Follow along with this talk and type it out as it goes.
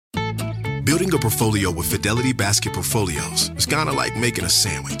Building a portfolio with Fidelity Basket Portfolios is kind of like making a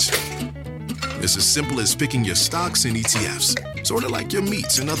sandwich. It's as simple as picking your stocks and ETFs, sort of like your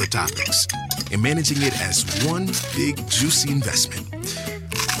meats and other toppings, and managing it as one big, juicy investment.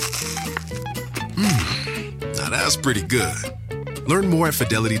 Now that's pretty good. Learn more at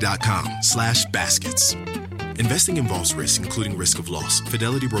fidelity.com/baskets. Investing involves risk, including risk of loss.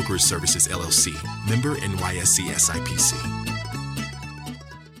 Fidelity Brokers Services, LLC. Member NYSE SIPC.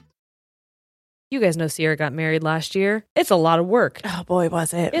 You guys know Sierra got married last year. It's a lot of work. Oh boy,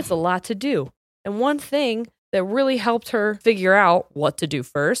 was it. It's a lot to do. And one thing that really helped her figure out what to do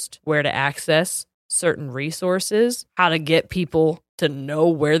first, where to access certain resources, how to get people to know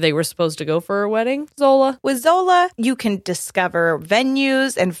where they were supposed to go for a wedding, Zola. With Zola, you can discover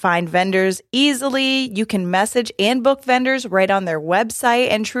venues and find vendors easily. You can message and book vendors right on their website.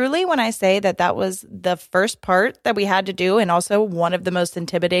 And truly, when I say that that was the first part that we had to do and also one of the most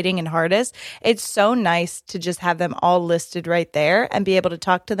intimidating and hardest, it's so nice to just have them all listed right there and be able to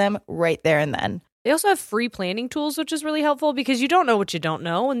talk to them right there and then. They also have free planning tools, which is really helpful because you don't know what you don't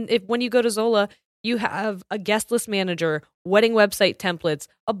know. And when you go to Zola, you have a guest list manager, wedding website templates,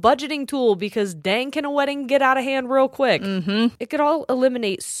 a budgeting tool because dang, can a wedding get out of hand real quick? Mm-hmm. It could all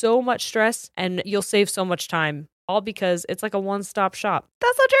eliminate so much stress and you'll save so much time, all because it's like a one-stop shop.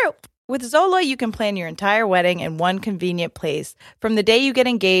 That's so true. With Zola, you can plan your entire wedding in one convenient place. From the day you get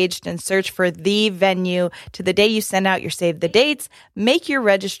engaged and search for the venue to the day you send out your save the dates, make your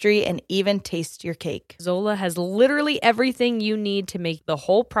registry, and even taste your cake. Zola has literally everything you need to make the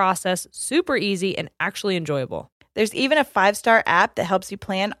whole process super easy and actually enjoyable. There's even a 5-star app that helps you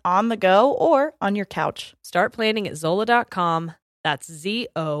plan on the go or on your couch. Start planning at Zola.com. That's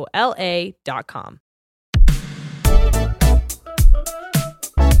ZOLA.com.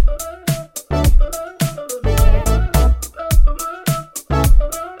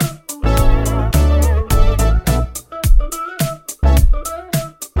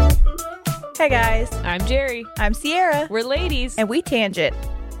 Hey guys, I'm Jerry. I'm Sierra. We're ladies. And we tangent.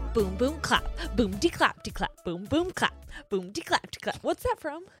 Boom, boom, clap. Boom, de clap, de clap. Boom, boom, clap. Boom, de clap, de clap. What's that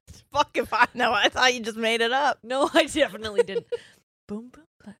from? Fuck if I know. I thought you just made it up. No, I definitely didn't. Boom, boom,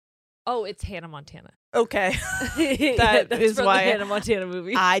 clap. Oh, it's Hannah Montana. Okay. That's is from why the Hannah Montana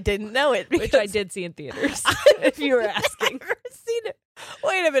movie. I didn't know it. Which I did see in theaters, if you were asking. I've never seen it.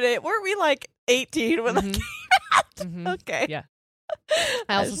 Wait a minute. Weren't we like 18 when that came out? Mm-hmm. Okay. Yeah.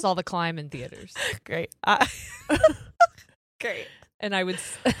 I also saw The Climb in theaters. Great. Great. And I would...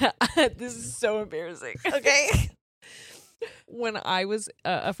 this is so embarrassing. Okay. When I was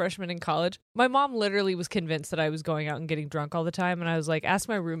a freshman in college, my mom literally was convinced that I was going out and getting drunk all the time. And I was like, ask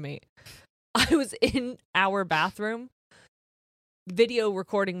my roommate. I was in our bathroom, video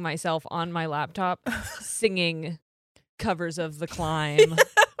recording myself on my laptop, singing covers of The Climb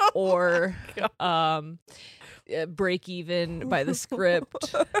or Break Even by The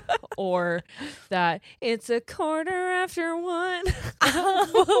Script or that It's a 1:15.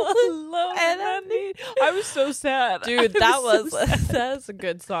 I was so sad. Dude, that's a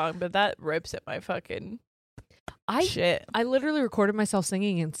good song, but that rips at my fucking shit. I literally recorded myself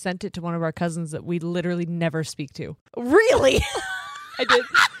singing and sent it to one of our cousins that we literally never speak to. Really? I did.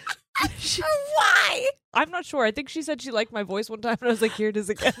 Why? I'm not sure. I think she said she liked my voice one time and I was like, here it is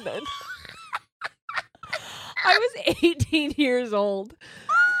again then. I was 18 years old.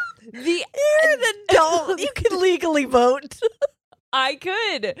 You're an adult. You can legally vote. I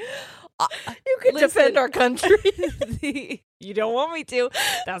could. You can defend our country. You don't want me to.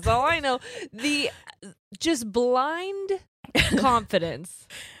 That's all I know. The just blind confidence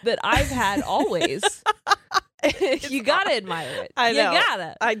that I've had always. You gotta admire it. I know. You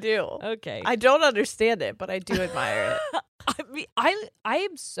gotta. I do. Okay. I don't understand it, but I do admire it. I mean, I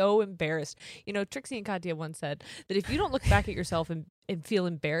am so embarrassed. You know, Trixie and Katya once said that if you don't look back at yourself and feel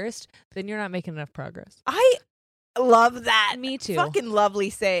embarrassed, then you're not making enough progress. I love that. Me too. Fucking lovely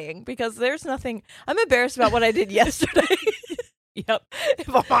saying, because there's nothing. I'm embarrassed about what I did yesterday. Yep.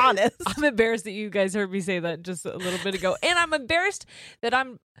 If I'm honest. I'm embarrassed that you guys heard me say that just a little bit ago. And I'm embarrassed that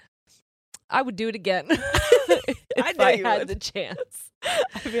I would do it again if I had the chance.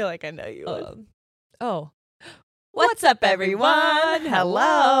 I feel like I know you would. What's up, everyone?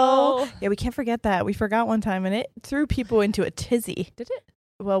 Hello. Yeah, we can't forget that. We forgot one time, and it threw people into a tizzy. Did it?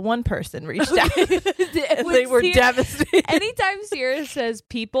 Well, one person reached out. And they were devastated. Anytime Sierra says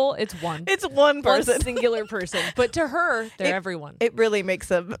people, it's one. It's one person. One singular person. But to her, they're everyone. It really makes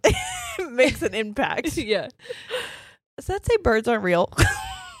an impact. Yeah. Does that say birds aren't real?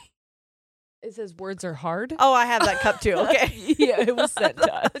 It says words are hard. Oh, I have that cup too. Okay. Yeah, it was sent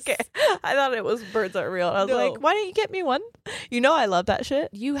to us. Okay. I thought it was birds are real. I was No. like, why don't you get me one? You know I love that shit.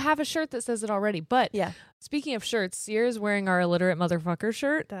 You have a shirt that says it already. But Yeah. speaking of shirts, Sierra's wearing our illiterate motherfucker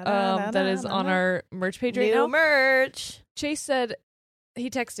shirt Da-da-da-da-da-da. that is on our merch page right New now. merch. Chase said, he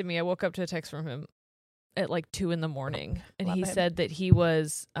texted me. I woke up to a text from him at like 2 a.m. and Love he him. said that he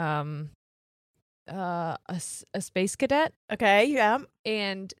was a space cadet Okay, yeah.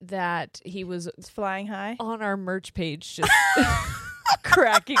 and that he was It's flying high. on our merch page just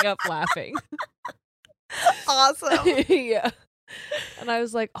cracking up laughing. Awesome. Yeah. And I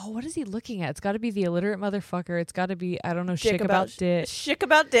was like, oh, what is he looking at? It's got to be the illiterate motherfucker. It's got to be, I don't know, shit about dick. Shit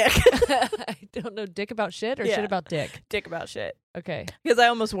about dick. I don't know, dick about shit or Yeah. shit about dick. Dick about shit. Okay. Because I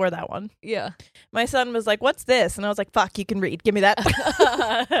almost wore that one. Yeah. My son was like, what's this? And I was like, fuck, you can read. Give me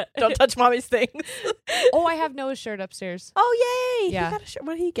that. Don't touch mommy's things. Oh, I have Noah's shirt upstairs. Oh, yay. Yeah. He got a shirt.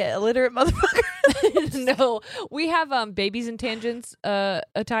 What did he get? Illiterate motherfucker. No, we have Babies and Tangents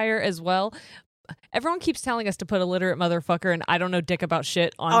attire as well. Everyone keeps telling us to put illiterate motherfucker and I don't know dick about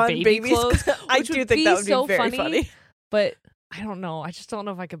shit on baby babies. clothes. I which do would think be that would so be very funny. But I don't know. I just don't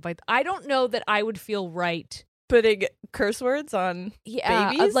know if I could bite. I don't know that I would feel right. Putting curse words on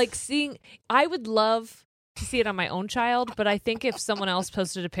Yeah, babies? like seeing. I would love to see it on my own child, but I think if someone else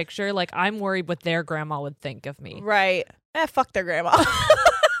posted a picture, like I'm worried what their grandma would think of me. Right. Fuck their grandma.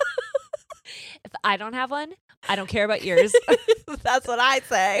 If I don't have one, I don't care about yours. That's what I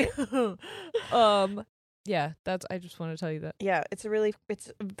say. Yeah, that's. I just want to tell you that. Yeah, it's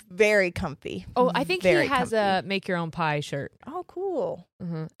very comfy. Oh, I think Very he has comfy. a make your own pie shirt. Oh, cool.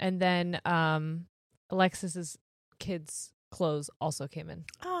 And then Alexis's kids' clothes also came in.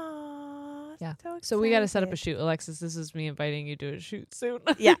 Aw, Yeah. so, So we got to set up a excited. shoot. Alexis, this is me inviting you to a shoot soon.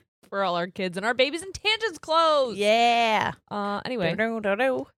 Yeah. For all our kids and our Babies and Tangents clothes. Yeah. Anyway.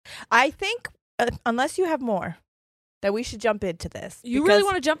 Do-do-do-do. I think, unless you have more, that we should jump into this. You really because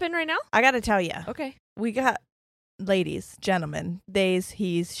want to jump in right now? I got to tell you, Okay. we got ladies, gentlemen, theys,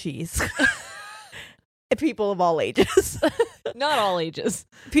 he's, she's, people of all ages, Not all ages.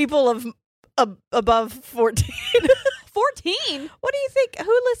 people of above 14. 14? What do you think?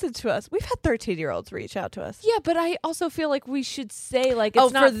 Who listens to us? We've had 13-year-olds reach out to us. Yeah, but I also feel like we should say, like, it's Oh,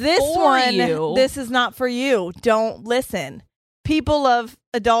 not for this for one, you. this is not for you. Don't listen. People of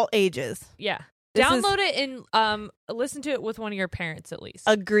adult ages. Yeah. This Download it and listen to it with one of your parents at least.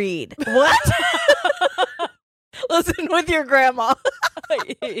 Agreed. What? Listen with your grandma.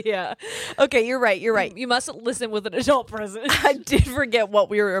 Yeah. Okay, you're right. You're right. You must listen with an adult present. I did forget what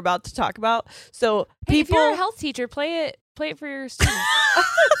we were about to talk about. So Hey, if people, you're a health teacher, play it for your students.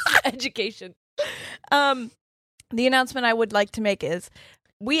 Education. the announcement I would like to make is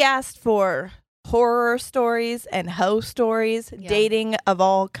we asked for horror stories and hoe stories, dating of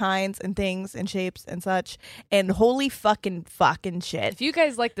all kinds and things and shapes and such, and holy fucking shit. If you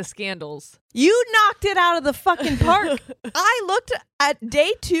guys like the scandals, You knocked it out of the fucking park. I looked at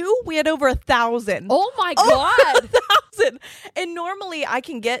day 2, we had over 1,000. oh my Over god, 1,000. And normally I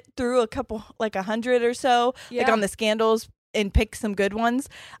can get through a couple, like 100 or so, like Yeah. on the scandals and pick some good ones.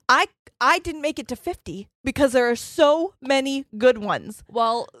 I didn't make it to 50 because there are so many good ones.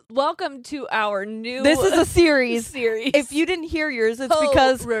 well, welcome to our new. This is a series. series. If you didn't hear yours, it's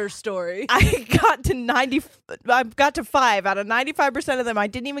because rare story. I got to 90. I got to 5 out of 95% of them. I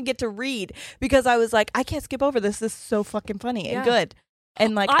didn't even get to read because I was like, I can't skip over this. This is so fucking funny and Yeah. good.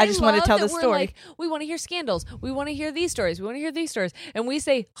 And like, I just want to love tell that the we're story. Like, we want to hear scandals. We want to hear these stories. We want to hear these stories. And we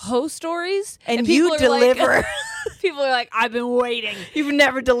say hoe stories, and people you are deliver. Like, people are like, I've been waiting. You've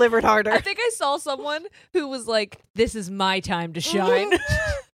never delivered harder. I think I saw someone who was like, "This is my time to shine."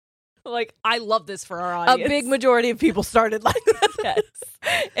 Like, I love this for our A audience. big majority of people started like that.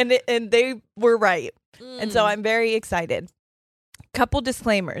 Yes. And they were right. And so Mm. I'm very excited. Couple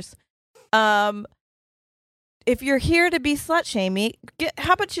disclaimers. If you're here to be slut shamey,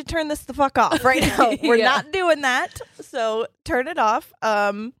 how about you turn this the fuck off right now? We're Yeah. not doing that. So turn it off.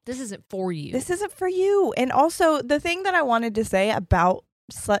 This isn't for you. This isn't for you. And also the thing that I wanted to say about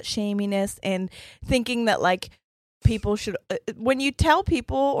slut shaminess and thinking that like people should, when you tell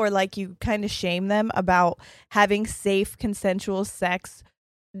people or like you kind of shame them about having safe consensual sex,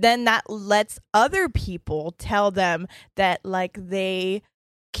 then that lets other people tell them that like they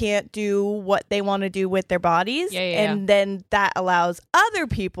can't do what they want to do with their bodies. Yeah. And then that allows other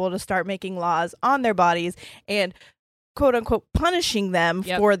people to start making laws on their bodies and quote unquote punishing them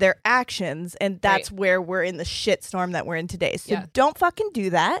Yep. for their actions. And that's where we're in the shitstorm that we're in today. So Yeah. don't fucking do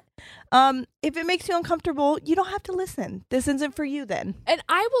that. If it makes you uncomfortable, you don't have to listen. This isn't for you then. And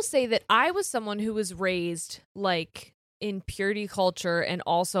I will say that I was someone who was raised like in purity culture, and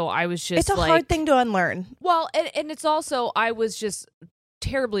also I was just It's a hard thing to unlearn. Well, and it's also I was just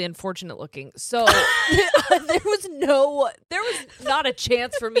terribly unfortunate looking. So there was not a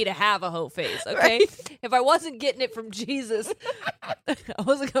chance for me to have a hoe face, okay? Right. If I wasn't getting it from Jesus, I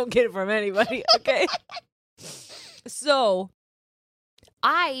wasn't going to get it from anybody, okay? So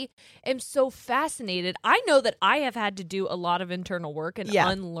I am so fascinated. I know that I have had to do a lot of internal work and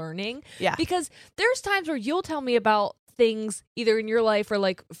unlearning. Yeah. Because there's times where you'll tell me about things either in your life or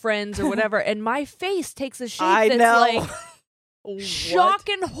like friends or whatever, and my face takes a shape that's like shock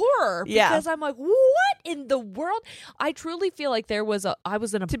and horror. Because I'm like, what in the world? I truly feel like I was in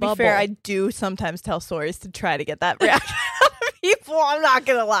a bubble. To be fair, I do sometimes tell stories to try to get that reaction out of people. I'm not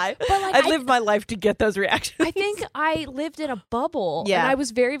gonna lie, but like, I lived my life to get those reactions. I think I lived in a bubble, and I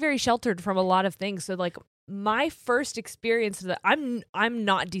was very, very sheltered from a lot of things. So like my first experience that I'm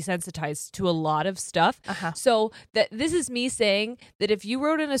not desensitized to a lot of stuff. So that this is me saying that if you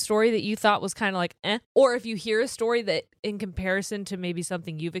wrote in a story that you thought was kind of like or if you hear a story that in comparison to maybe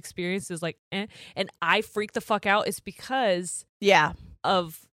something you've experienced is like and I freak the fuck out, it's because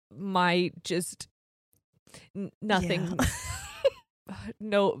of my just nothing.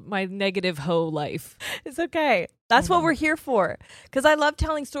 No, my negative hoe life. It's okay. That's what we're here for. Because I love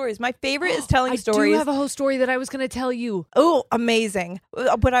telling stories. My favorite is telling stories. I do have a whole story that I was going to tell you. Oh, amazing.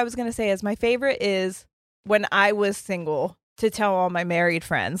 What I was going to say is my favorite is when I was single to tell all my married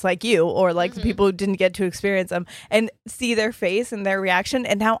friends like you or like the people who didn't get to experience them and see their face and their reaction.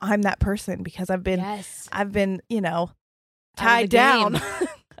 And now I'm that person because I've been, tied down.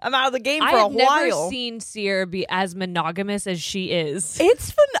 I'm out of the game for a while. I've never seen Sierra be as monogamous as she is.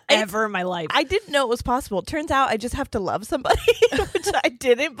 It's fun. Ever in my life. I didn't know it was possible. It turns out I just have to love somebody, which I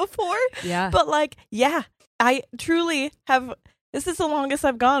didn't before. Yeah. But I truly have. This is the longest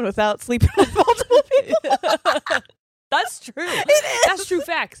I've gone without sleeping with multiple people. That's true. It is. That's true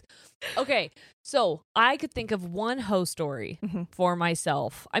facts. Okay. So I could think of one hoe story for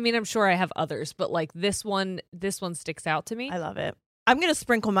myself. I mean, I'm sure I have others, but like this one sticks out to me. I love it. I'm going to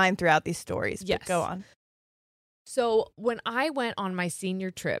sprinkle mine throughout these stories. Yes. But go on. So when I went on my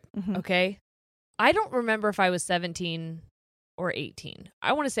senior trip, okay, I don't remember if I was 17 or 18.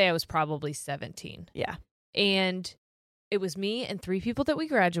 I want to say I was probably 17. Yeah. And it was me and 3 people that we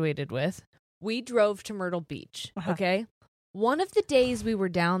graduated with. We drove to Myrtle Beach, okay? One of the days we were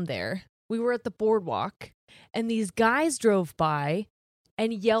down there, we were at the boardwalk, and these guys drove by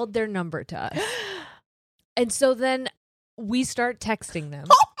and yelled their number to us. And so then we start texting them.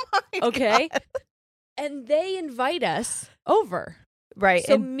 Oh my okay? God. And they invite us over. Right.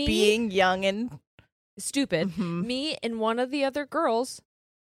 So and being young and stupid, me and one of the other girls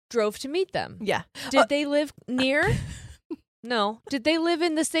drove to meet them. Yeah. Did they live near? No. Did they live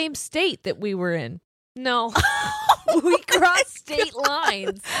in the same state that we were in? No. We crossed state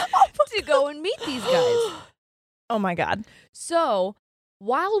lines to go and meet these guys. Oh my God. So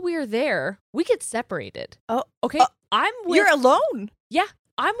while we're there, we get separated. Oh, okay. You're alone. Yeah.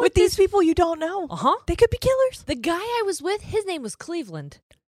 I'm with these people you don't know. They could be killers. The guy I was with, his name was Cleveland.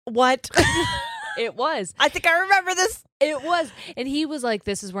 What? It was. I think I remember this. It was. And he was like,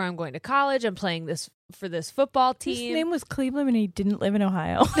 this is where I'm going to college. I'm playing this for this football team. His name was Cleveland and he didn't live in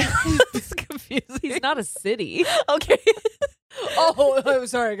Ohio. It's confusing. He's not a city. Okay. Oh, I'm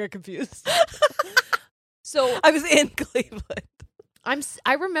sorry. I got confused. So I was in Cleveland.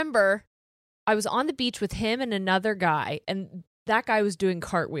 I remember I was on the beach with him and another guy, and that guy was doing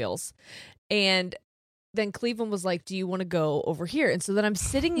cartwheels. And then Cleveland was like, do you want to go over here? And so then I'm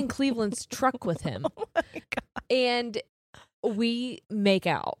sitting in Cleveland's truck with him. Oh my God. And we make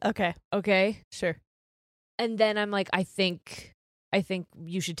out. Okay? Sure. And then I'm like, I think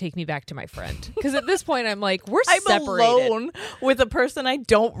you should take me back to my friend. Because at this point, I'm like, we're separated. I'm alone with a person I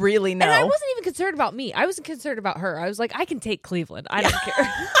don't really know. And I wasn't even concerned about me. I was concerned about her. I was like, I can take Cleveland. I don't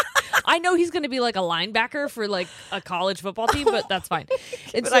care. I know he's going to be like a linebacker for like a college football team, but that's fine.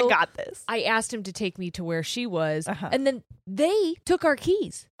 And but so I got this. I asked him to take me to where she was, and then they took our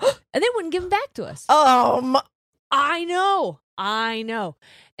keys, and they wouldn't give them back to us. I know.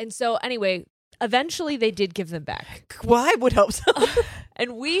 And so anyway, eventually they did give them back. Well, I would hope so.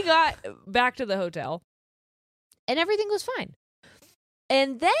 And we got back to the hotel, and everything was fine.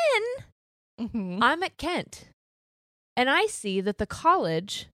 And then I'm at Kent, and I see that the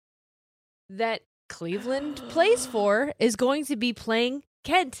college that Cleveland plays for is going to be playing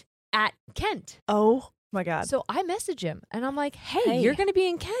Kent at Kent. Oh my God. So I message him and I'm like, hey. You're going to be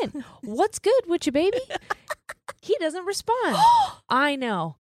in Kent. What's good with you, baby? He doesn't respond. I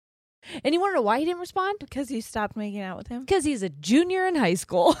know. And you want to know why he didn't respond? Because you stopped making out with him? Because he's a junior in high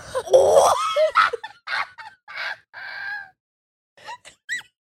school.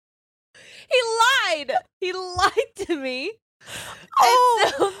 lied. He lied to me. Oh,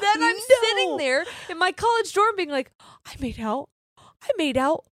 And so then I'm no. sitting there in my college dorm being like, I made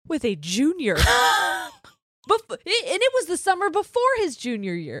out with a junior. And it was the summer before his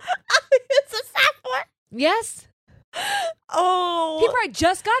junior year. It's a sophomore. Yes. Oh. He probably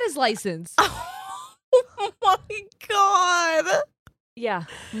just got his license. Oh my God. Yeah.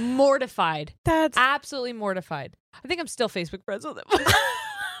 Mortified. That's Absolutely mortified. I think I'm still Facebook friends with him.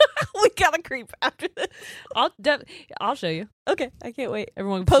 we gotta creep after this. I'll show you. Okay, I can't wait.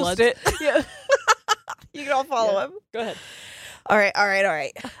 Everyone Post floods. it. Yeah. You can all follow Yeah. him. Go ahead. All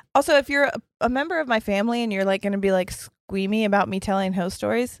right. Also, if you're a member of my family and you're like going to be like squeamy about me telling host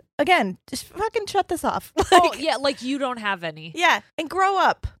stories, again, just fucking shut this off. Oh, yeah, like you don't have any. Yeah, and grow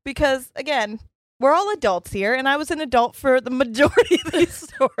up because again, we're all adults here, and I was an adult for the majority of these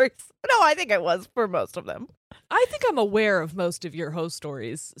stories. No, I think I was for most of them. I think I'm aware of most of your host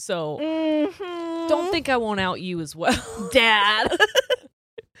stories, so Mm-hmm. don't think I won't out you as well. Dad.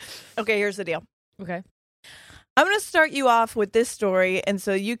 Okay, here's the deal. Okay. I'm going to start you off with this story, and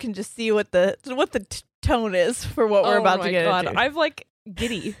so you can just see what the tone is for what we're about to get into. I'm like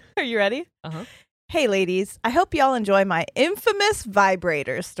giddy. Are you ready? Uh-huh. Hey, ladies. I hope y'all enjoy my infamous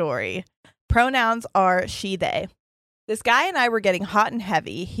vibrator story. Pronouns are she, they. This guy and I were getting hot and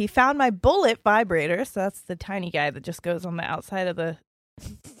heavy. He found my bullet vibrator, so that's the tiny guy that just goes on the outside of the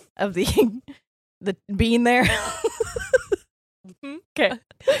the bean there. Okay.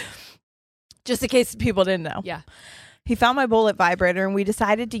 Just in case people didn't know. Yeah. He found my bullet vibrator and we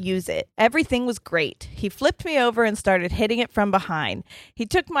decided to use it. Everything was great. He flipped me over and started hitting it from behind. He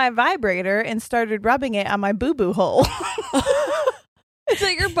took my vibrator and started rubbing it on my boo-boo hole. Is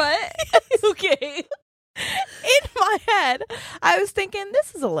that your butt? Okay. In my head, I was thinking,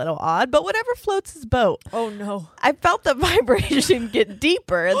 this is a little odd, but whatever floats his boat. Oh, no. I felt the vibration get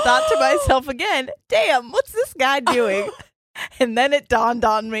deeper and thought to myself again, damn, what's this guy doing? And then it dawned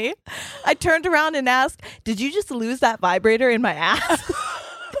on me. I turned around and asked, did you just lose that vibrator in my ass?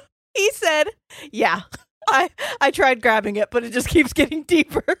 He said, yeah. I tried grabbing it, but it just keeps getting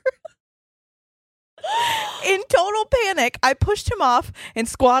deeper. In total panic, I pushed him off and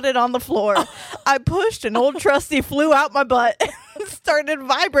squatted on the floor. I pushed and old trusty flew out my butt and started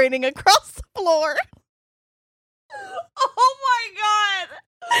vibrating across the floor. Oh my God.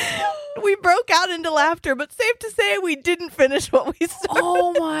 We broke out into laughter, but safe to say we didn't finish what we started.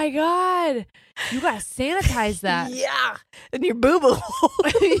 Oh, my God. You got to sanitize that. Yeah. In your boo-boo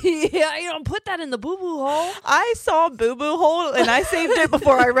hole. Yeah, you don't put that in the boo-boo hole. I saw boo-boo hole and I saved it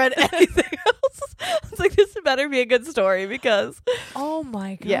before I read anything else. I was like, this better be a good story because... Oh,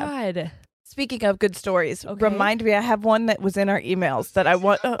 my God. Yeah. Speaking of good stories, Okay. remind me, I have one that was in our emails that I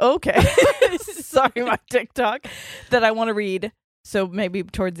want... okay. Sorry, my TikTok. That I want to read. So maybe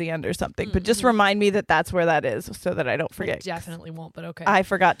towards the end or something. But just remind me that that's where that is so that I don't forget. I definitely won't, but okay. I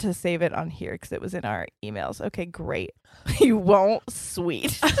forgot to save it on here because it was in our emails. Okay, great. You won't?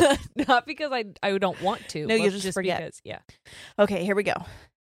 Sweet. Not because I don't want to. No, but you'll just forget. Because, yeah. Okay, here we go.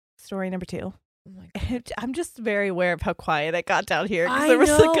 Story number 2. Oh my God. I'm just very aware of how quiet it got down here because I there was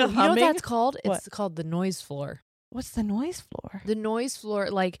know. like a You know what humming. that's called? What? It's called the noise floor. What's the noise floor? The noise floor,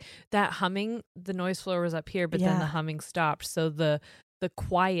 like that humming, the noise floor was up here, but then Yeah. the humming stopped. So the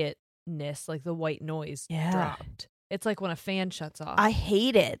quietness, like the white noise, Yeah. dropped. It's like when a fan shuts off. I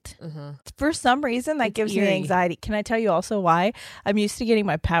hate it. Uh-huh. For some reason, that It's gives me eerie. anxiety. Can I tell you also why? I'm used to getting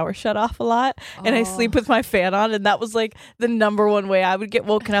my power shut off a lot, and I Oh. sleep with my fan on, and that was like the number one way I would get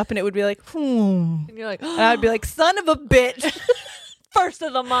woken up, and it would be like, And you're like, and I'd be like, son of a bitch. first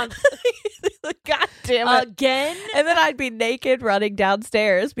of the month. God damn it. Again? And then I'd be naked running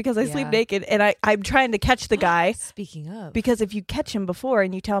downstairs because I sleep Yeah. naked, and I'm trying to catch the guy. Speaking of. Because if you catch him before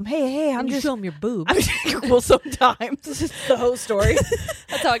and you tell him, hey, I'm and you just... show him your boobs. well, sometimes. This is the whole story.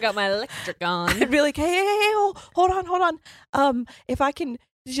 That's how I got my electric on. I'd be like, hey, hold on. If I can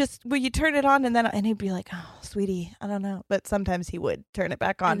just, will you turn it on? And he'd be like, oh, sweetie, I don't know. But sometimes he would turn it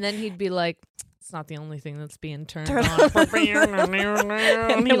back on. And then he'd be like, it's not the only thing that's being turned Turn on. and he then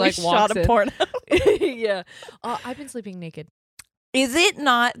like we walks shot a in. porno. Yeah. I've been sleeping naked. Is it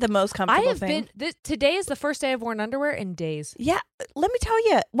not the most I comfortable have thing? been. Today is the first day I've worn underwear in days. Yeah, let me tell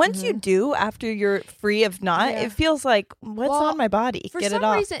you, once you do, after you're free of not, Yeah. it feels like, what's Well, on my body? For Get some it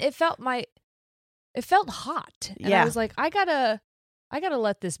off. reason, it felt hot. And Yeah. I was like, I gotta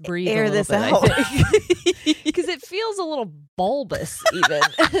let this breathe. Air a little this bit, out. I think. Because it feels a little bulbous, even.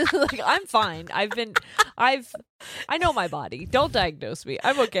 Like I'm fine. I know my body. Don't diagnose me.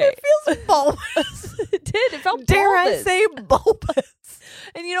 I'm okay. It feels bulbous. It did. It felt Dare I bulbous. say bulbous?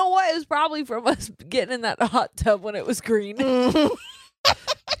 And you know what? It was probably from us getting in that hot tub when it was green.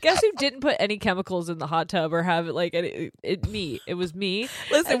 Guess who didn't put any chemicals in the hot tub or have it like me? It was me.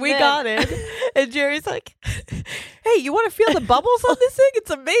 Listen, And we then- got it. And Jerry's like, hey, you want to feel the bubbles on this thing?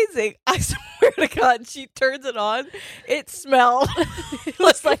 It's amazing. I swear to God, she turns it on. It smelled. It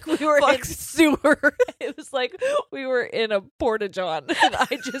was like we were in sewer. It was like we were in a porta john, and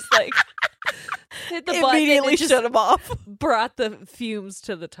I just like hit the button. Immediately And it just shut him off. brought the fumes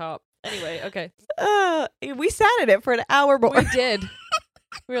to the top. Anyway, okay, We sat in it for an hour more. we did.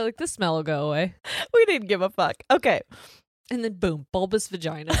 We were like, this smell will go away, We didn't give a fuck. Okay. and then boom, bulbous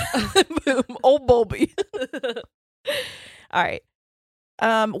vagina. Boom. Old Bulby. All right.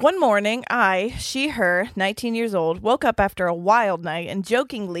 One morning, she, her, 19 years old, woke up after a wild night and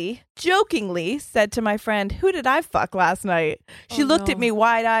jokingly said to my friend, who did I fuck last night? She Oh, looked no. at me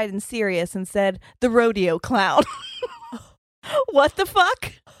wide-eyed and serious and said, the rodeo clown. What the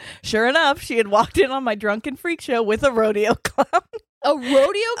fuck? Sure enough, she had walked in on my drunken freak show with a rodeo clown. A rodeo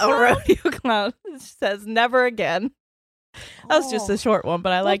A clown? rodeo clown. She says, never again. That was just a short one,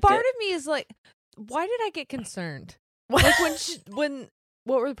 but I liked part it. of me is like, why did I get concerned? Like when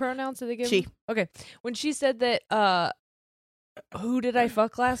what were the pronouns that they gave? She. me? Okay, when she said that, who did I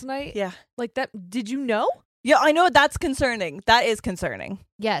fuck last night? Yeah. Like that. Did you know? Yeah, I know that's concerning. That is concerning.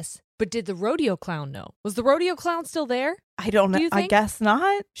 Yes, but did the rodeo clown know? Was the rodeo clown still there? I don't know. Do you I think? guess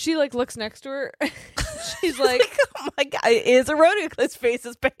not. She like looks next to her. She's like, oh my God, it is a rodeo. His face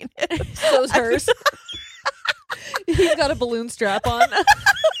is painted. so's hers. He's got a balloon strap on.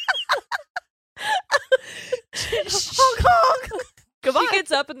 Honk honk. Come on. She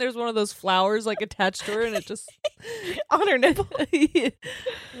gets up and there's one of those flowers like attached to her, and it just on her nipple.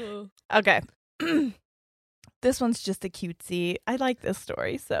 Oh. Okay. This one's just a cutesy. I like this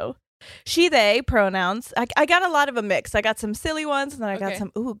story. So she, they pronouns. I got a lot of a mix. I got some silly ones, and then I got Okay.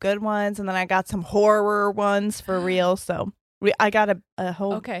 some good ones, and then I got some horror ones for real. So I got a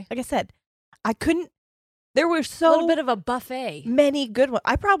whole. Okay. Like I said, I couldn't. There were A so little bit of a buffet. many good ones.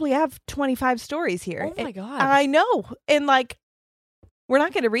 I probably have 25 stories here. Oh my And god. I know. And like, we're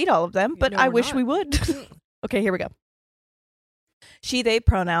not going to read all of them, but No, I we're wish not. we would. Okay, here we go. She, they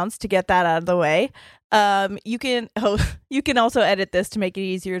pronouns to get that out of the way. You can also edit this to make it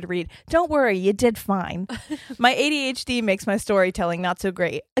easier to read. Don't worry, you did fine. My ADHD makes my storytelling not so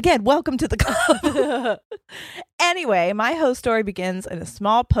great. Again, welcome to the club. Anyway, my host story begins in a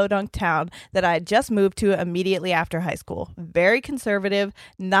small podunk town that I had just moved to immediately after high school. Very conservative,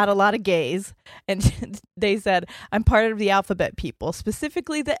 not a lot of gays. And they said, I'm part of the alphabet people,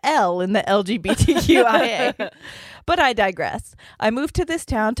 specifically the L in the LGBTQIA. But I digress. I moved to this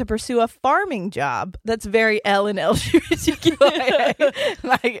town to pursue a farming job that's very L in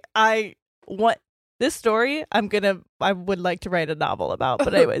LGBTQIA. I want this story. I would like to write a novel about,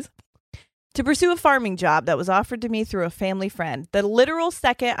 but anyways. To pursue a farming job that was offered to me through a family friend. The literal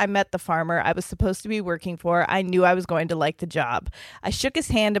second I met the farmer I was supposed to be working for, I knew I was going to like the job. I shook his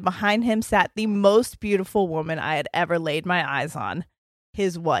hand, and behind him sat the most beautiful woman I had ever laid my eyes on.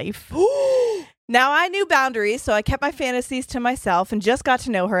 His wife. Now, I knew boundaries, so I kept my fantasies to myself and just got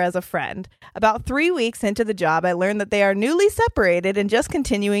to know her as a friend. About 3 weeks into the job, I learned that they are newly separated and just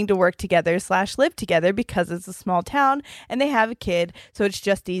continuing to work together / live together because it's a small town and they have a kid, so it's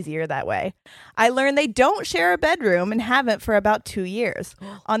just easier that way. I learned they don't share a bedroom and haven't for about 2 years.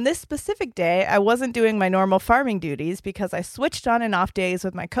 On this specific day, I wasn't doing my normal farming duties because I switched on and off days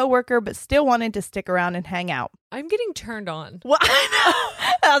with my coworker, but still wanted to stick around and hang out. I'm getting turned on. Well, I know.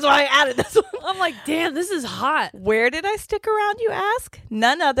 That's why I added this one. I'm like, damn, this is hot. Where did I stick around, you ask?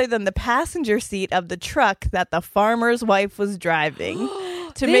 None other than the passenger seat of the truck that the farmer's wife was driving.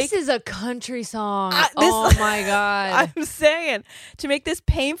 This is a country song. This- Oh my god. I'm saying, to make this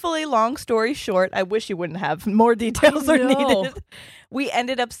painfully long story short, I wish you wouldn't have more details I are know. needed. We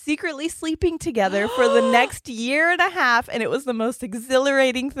ended up secretly sleeping together for the next year and a half, and it was the most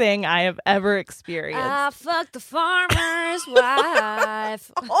exhilarating thing I have ever experienced. I fucked the farmer's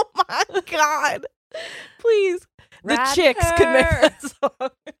wife. Oh my God. Please. The Ride Chicks could make her. that song.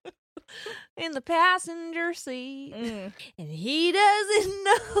 In the passenger seat. And he doesn't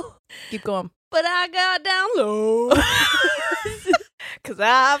know. Keep going. But I got down low. Because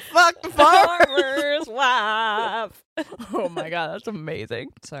I fucked the farmer's wife. Oh my God, that's amazing.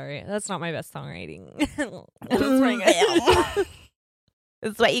 Sorry, that's not my best songwriting.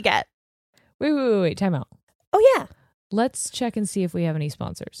 That's what you get. Wait. Time out. Oh, yeah. Let's check and see if we have any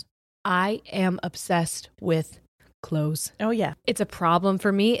sponsors. I am obsessed with clothes. Oh, yeah. It's a problem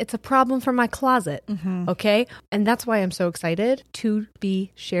for me. It's a problem for my closet. Okay? And that's why I'm so excited to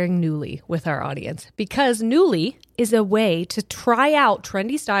be sharing Nuuly with our audience, because Nuuly is a way to try out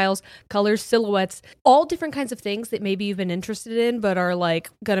trendy styles, colors, silhouettes, all different kinds of things that maybe you've been interested in but are like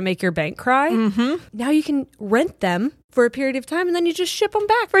gonna make your bank cry. Now you can rent them for a period of time and then you just ship them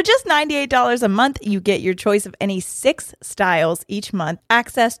back. For just $98 a month, you get your choice of any 6 styles each month,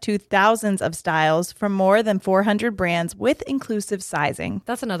 access to thousands of styles from more than 400 brands with inclusive sizing.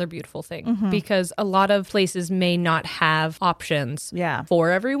 That's another beautiful thing because a lot of places may not have options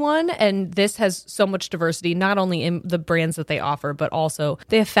for everyone. And this has so much diversity, not only in the brands that they offer, but also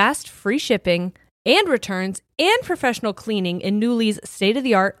they have fast, free shipping and returns and professional cleaning in Nuuly's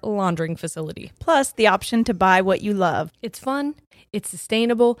state-of-the-art laundering facility. Plus, the option to buy what you love. It's fun, it's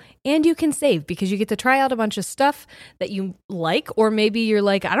sustainable, and you can save because you get to try out a bunch of stuff that you like, or maybe you're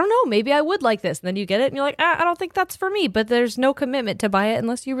like, I don't know, maybe I would like this. And then you get it and you're like, I don't think that's for me, but there's no commitment to buy it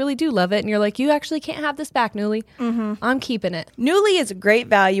unless you really do love it. And you're like, you actually can't have this back, Nuuly. I'm keeping it. Nuuly is a great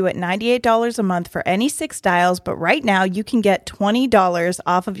value at $98 a month for any 6 styles, but right now you can get $20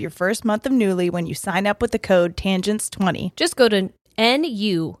 off of your first month of Nuuly when you sign up with the code TANGENTS20. Just go to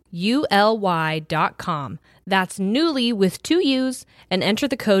NUULY.com. That's Nuuly with 2 U's and enter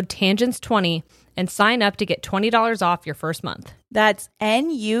the code TANGENTS20 and sign up to get $20 off your first month. That's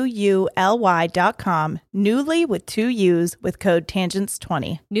NUULY.com. Nuuly with 2 U's with code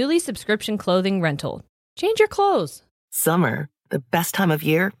TANGENTS20. Nuuly subscription clothing rental. Change your clothes. Summer, the best time of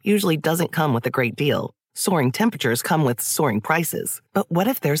year, usually doesn't come with a great deal. Soaring temperatures come with soaring prices. But what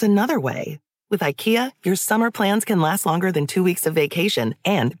if there's another way? With IKEA, your summer plans can last longer than 2 weeks of vacation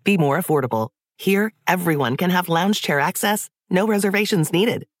and be more affordable. Here, everyone can have lounge chair access, no reservations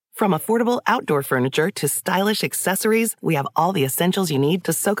needed. From affordable outdoor furniture to stylish accessories, we have all the essentials you need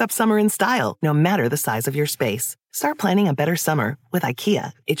to soak up summer in style, no matter the size of your space. Start planning a better summer with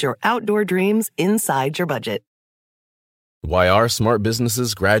IKEA. It's your outdoor dreams inside your budget. Why are smart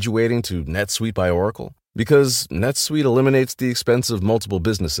businesses graduating to NetSuite by Oracle? Because NetSuite eliminates the expense of multiple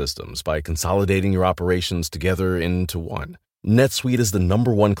business systems by consolidating your operations together into one. NetSuite is the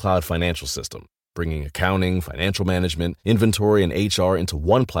 #1 cloud financial system, bringing accounting, financial management, inventory, and HR into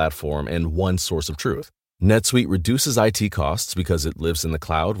one platform and one source of truth. NetSuite reduces IT costs because it lives in the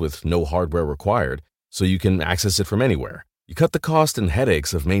cloud with no hardware required, so you can access it from anywhere. You cut the cost and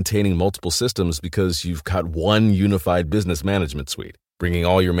headaches of maintaining multiple systems because you've got one unified business management suite. Bringing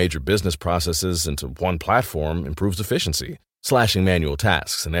all your major business processes into one platform improves efficiency, slashing manual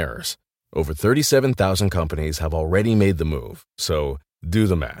tasks and errors. Over 37,000 companies have already made the move, so do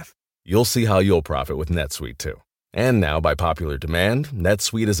the math. You'll see how you'll profit with NetSuite too. And now, by popular demand,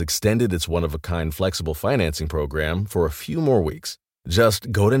 NetSuite has extended its one-of-a-kind flexible financing program for a few more weeks.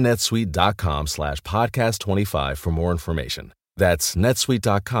 Just go to netsuite.com/podcast25 for more information. That's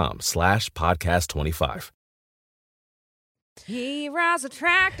netsuite.com/podcast25. He rides a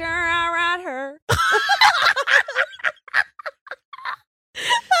tractor, I ride her.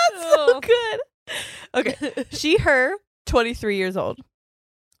 That's so good. Okay. She, her, 23 years old.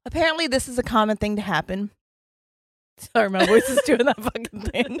 Apparently, this is a common thing to happen. Sorry, my voice is doing that fucking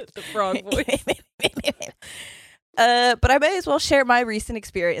thing. The frog voice. But I may as well share my recent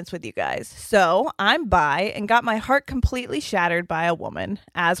experience with you guys. So I'm bi and got my heart completely shattered by a woman,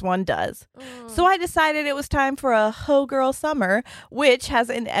 as one does. So I decided it was time for a hoe girl summer, which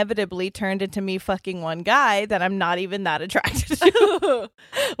has inevitably turned into me fucking one guy that I'm not even that attracted to.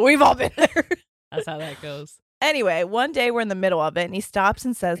 We've all been there. That's how that goes. Anyway, one day we're in the middle of it and he stops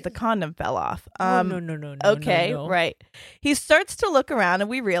and says the condom fell off. No. Okay, no. right. He starts to look around and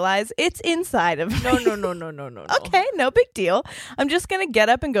we realize it's inside of me. No. Okay, no big deal. I'm just going to get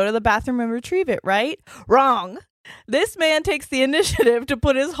up and go to the bathroom and retrieve it, right? Wrong. This man takes the initiative to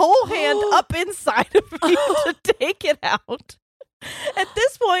put his whole hand up inside of me to take it out. At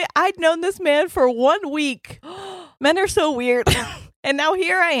this point, I'd known this man for 1 week. Men are so weird. And now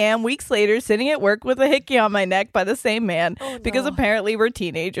here I am, weeks later, sitting at work with a hickey on my neck by the same man, because apparently we're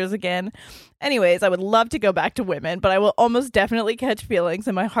teenagers again. Anyways, I would love to go back to women, but I will almost definitely catch feelings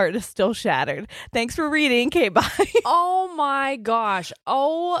and my heart is still shattered. Thanks for reading. Okay, bye. Oh my gosh.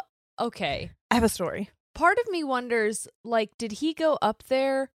 Oh, okay. I have a story. Part of me wonders, like, did he go up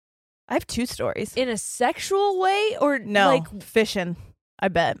there I have 2 stories. in a sexual way or No, like fishing, I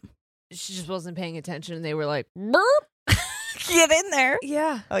bet. she just wasn't paying attention and they were like, burp? Get in there.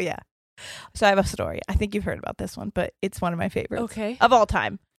 Yeah. Oh, yeah. So I have a story. I think you've heard about this one, but it's one of my favorites. Okay. Of all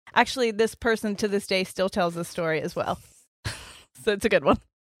time. Actually, this person to this day still tells this story as well. So it's a good one.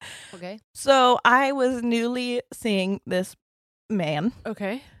 Okay. So I was newly seeing this man.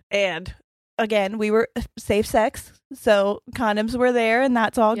 Okay. And again, we were safe sex. So condoms were there and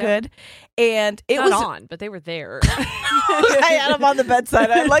that's all good. And it Not was on, but they were there. I had him on the bedside.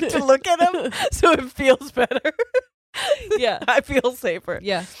 I like to look at him so it feels better. Yeah. I feel safer.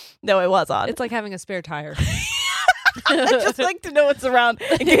 Yeah. No, it was on. It's like having a spare tire. I just like to know what's around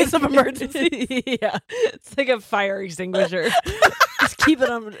in case of emergency. Yeah. It's like a fire extinguisher. Just keep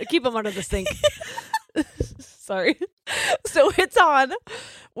them under the sink. Sorry. So it's on.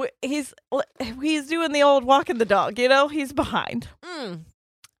 He's doing the old walking the dog, you know? He's behind.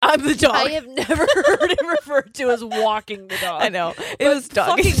 I'm the dog. I have never heard it referred to as walking the dog. I know. It was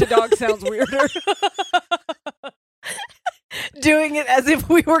dog. Fucking the dog sounds weirder. Doing it as if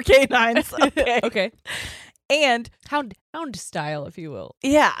we were canines. Okay. Okay. And Hound style, if you will.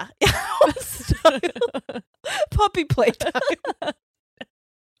 yeah. Puppy playtime.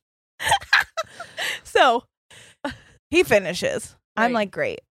 So he finishes. I'm Right. like,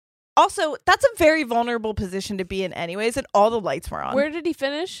 great. Also, that's a very vulnerable position to be in anyways, and all the lights were on. Where did he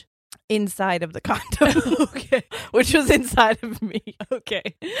finish? Inside of the condom. Okay. Which was inside of me. Okay.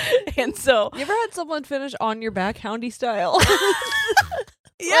 And so You ever had someone finish on your back, houndy style?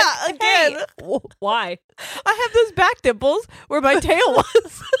 yeah, Like, again, hey, why? I have those back dimples where my tail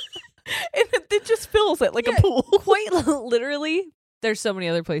was. And it just fills it like a pool. Quite literally, there's so many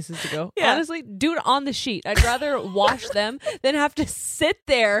other places to go. Yeah. Honestly, do it on the sheet. I'd rather wash them than have to sit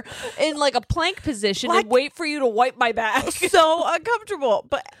there in like a plank position Like- and wait for you to wipe my back. So uncomfortable.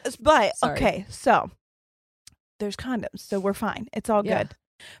 But Sorry. okay, so there's condoms, so we're fine. It's all Yeah. good.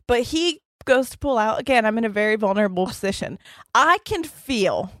 But he goes to pull out again. I'm in a very vulnerable position. I can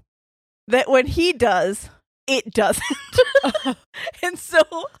feel that when he does, it doesn't. And so,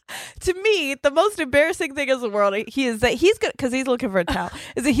 to me, the most embarrassing thing in the world is that he's gonna, because he's looking for a towel,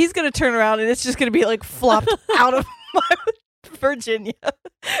 is that he's gonna turn around and it's just gonna be like flopped out of my Virginia,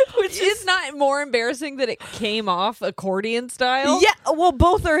 which It's is not more embarrassing that it came off accordion style. yeah. Well,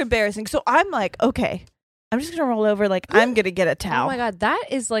 both are embarrassing. So I'm like, okay, I'm just gonna roll over. Like I'm gonna get a towel. Oh my god, that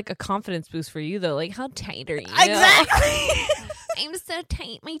is like a confidence boost for you though. Like, how tight are you? Exactly. I'm so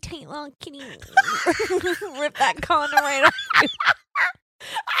tight, my tight little kitty. Rip that condom right off.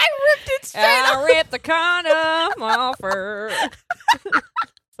 I ripped it straight I off. ripped the condom off her.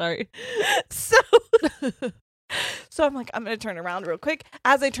 Sorry. So I'm like, I'm gonna turn around real quick.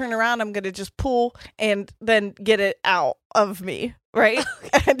 As I turn around, I'm gonna just pull and then get it out of me, right?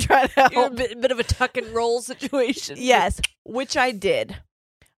 And try to You're a help. bit of a tuck and roll situation. Yes, which I did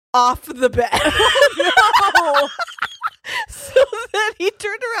off the bed. No. So then he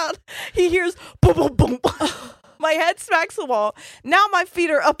turned around. He hears boom, boom, boom. My head smacks the wall. Now my feet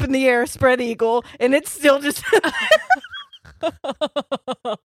are up in the air, spread eagle, and it's still just.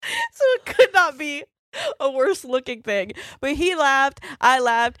 So it could not be a worse looking thing. But he laughed. I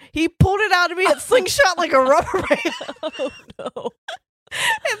laughed. He pulled it out of me and slingshot like a rubber band. Oh no.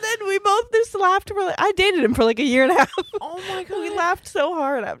 And then we both just laughed. For like, I dated him for like a year and a half. Oh my god. We laughed so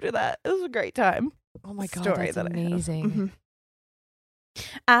hard after that. It was a great time. Oh my god, Story that's that I have. amazing. Mhm.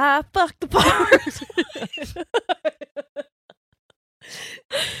 I fucked the part.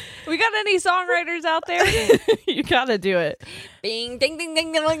 We got any songwriters out there? You gotta do it. Bing, ding, ding,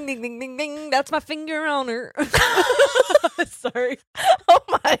 ding, ding, ding, ding, ding, ding. That's my finger on her. Sorry. Oh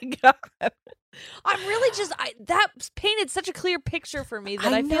my god. I'm really just that painted such a clear picture for me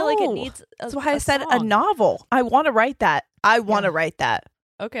that I I feel like it know. needs. That's why I said a song. novel. I want to write that. I want to Yeah. write that.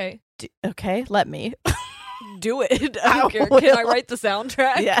 Okay, Okay, let me. do it. I I don't care. will. Can I write the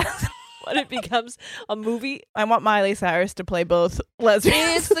soundtrack? Yes. When it becomes a movie. I want Miley Cyrus to play both lesbians.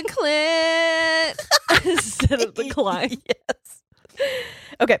 It's the clit instead of the climb. Yes.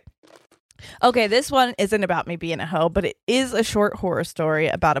 Okay. Okay, this one isn't about me being a hoe, but it is a short horror story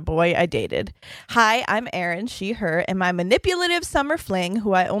about a boy I dated. Hi, I'm Erin, she, her, and my manipulative summer fling,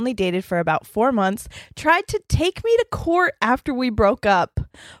 who I only dated for about 4 months, tried to take me to court after we broke up.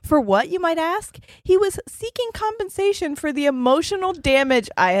 For what, you might ask? He was seeking compensation for the emotional damage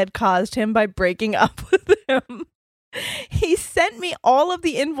I had caused him by breaking up with him. He sent me all of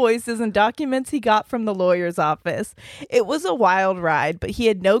the invoices and documents he got from the lawyer's office. It was a wild ride, but he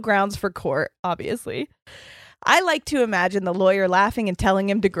had no grounds for court, obviously. I like to imagine the lawyer laughing and telling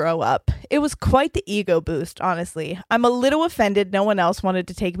him to grow up. It was quite the ego boost, honestly. I'm a little offended no one else wanted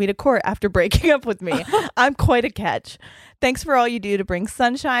to take me to court after breaking up with me. I'm quite a catch. Thanks for all you do to bring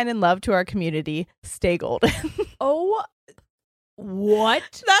sunshine and love to our community. Stay golden. Oh, what?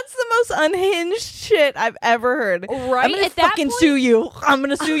 That's the most unhinged shit I've ever heard. Right? I'm gonna At that fucking point- sue you. I'm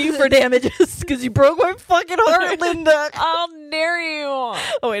gonna sue you for damages because you broke my fucking heart, Linda. I'll dare you.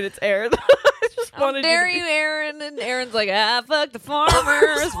 Oh wait, it's Aaron. I just How wanted dare to you, Aaron? And Aaron's like, I fucked the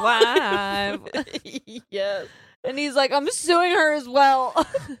farmer's wife. Yes. And he's like, I'm suing her as well.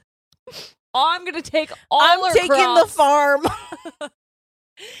 I'm going to take all I'm her taking crops. the farm.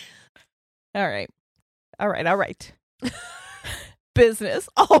 All right. Business,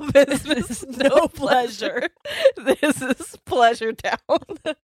 all business, no pleasure. This is Pleasure Town.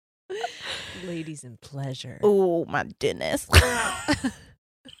 Ladies in pleasure. Oh my goodness.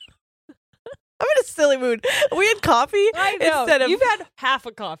 I'm in a silly mood. We had coffee I know. instead of You've had half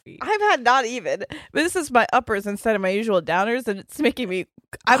a coffee. I've had not even. But this is my uppers instead of my usual downers, and it's making me.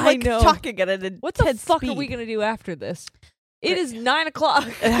 I'm I like know. talking at an What the intense fuck speed. are we gonna do after this? It is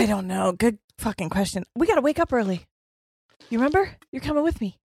 9:00. I don't know. Good fucking question. We gotta wake up early. You remember? You're coming with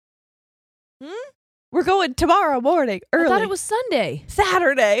me. We're going tomorrow morning early. I thought it was Sunday.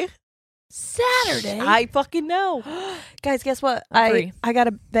 Saturday. Saturday. I fucking know. Guys, guess what? I'm free. I got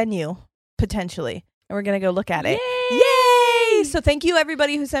a venue potentially, and we're gonna go look at it. Yay! So thank you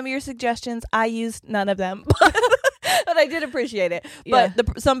everybody who sent me your suggestions. I used none of them, but I did appreciate it. Yeah.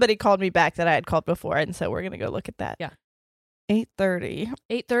 But somebody called me back that I had called before, and so we're gonna go look at that. Yeah. 8:30.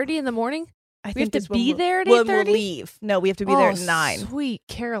 8:30 in the morning. I We have to is when be we'll- there at when we'll 8:30? leave. No, we have to be there at 9. Sweet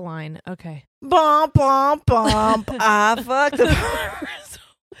Caroline. Okay. Bump, bump, bump. I fucked the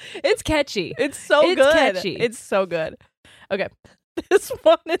It's catchy. It's so It's good. catchy. It's so good. Okay. This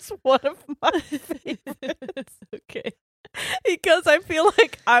one is one of my favorites. Okay. Because I feel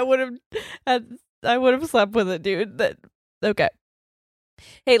like I would have slept with a dude that okay.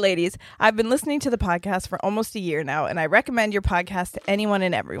 Hey ladies, I've been listening to the podcast for almost a year now, and I recommend your podcast to anyone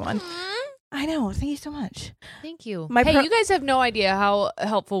and everyone. I know. Thank you so much. Thank you. My hey, pro- you guys have no idea how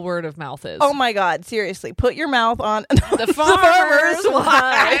helpful word of mouth is. Oh my God, seriously. Put your mouth on The farmer's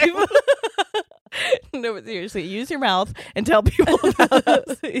wife. No, but seriously, use your mouth and tell people about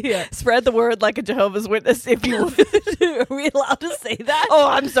us. Yeah. Spread the word like a Jehovah's Witness if you would. Are we allowed to say that? Oh,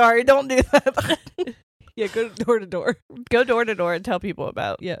 I'm sorry. Don't do that. Yeah, go door to door. Go door to door and tell people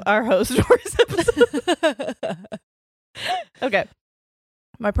about Yeah. our host stories episode. Okay.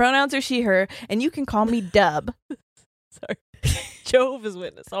 My pronouns are she, her, and you can call me Dub. Sorry. Jehovah's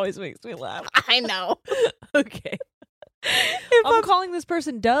Witness always makes me laugh. I know. Okay. If I'm I'm calling this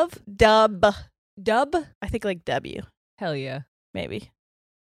person Dove. Dub. Dub? I think like W, Hell yeah. maybe.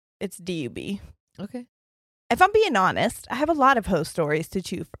 It's D-U-B. Okay. If I'm being honest, I have a lot of host stories to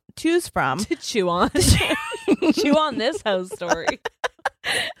choose from. To chew on. Chew on this host story.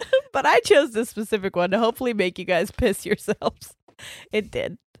 But I chose this specific one to hopefully make you guys piss yourselves. It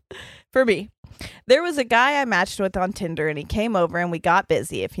did. For me. There was a guy I matched with on Tinder, and he came over and we got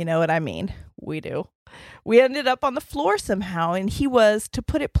busy, if you know what I mean. We do. We ended up on the floor somehow, and he was, to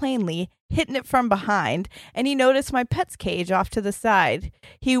put it plainly, hitting it from behind, and he noticed my pet's cage off to the side.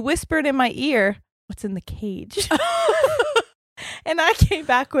 He whispered in my ear, "What's in the cage?" And I came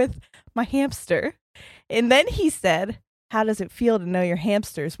back with my hamster. And then he said, "How does it feel to know your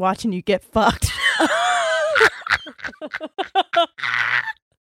hamster's watching you get fucked?"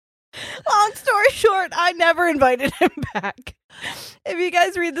 Long story short, I never invited him back. If you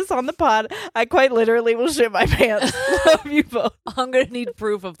guys read this on the pod, I quite literally will shit my pants. Love you both. I'm going to need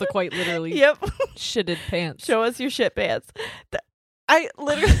proof of the quite literally Yep. shitted pants. Show us your shit pants. I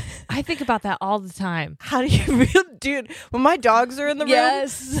literally... I think about that all the time. How do you feel? Dude, when my dogs are in the room,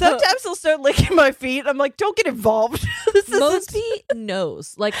 Yes. sometimes they'll start licking my feet. I'm like, don't get involved. This is Mosby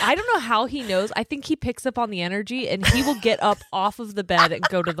knows. Like, I don't know how he knows. I think he picks up on the energy and he will get up off of the bed and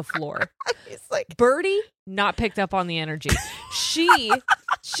go to the floor. He's like, Birdie, not picked up on the energy.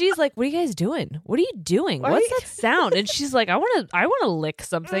 She's like, "What are you guys doing? What are you doing? What's that sound?" And she's like, I want to lick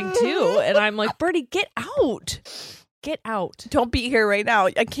something too." And I'm like, "Birdie, get out. Get out." don't be here right now.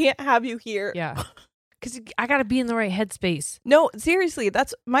 I can't have you here. Yeah. Because I got to be in the right headspace. No, seriously,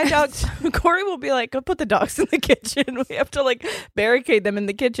 that's my dogs. Corey will be like, "Go put the dogs in the kitchen." We have to like barricade them in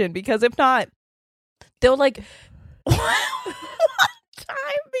the kitchen because if not, they'll like one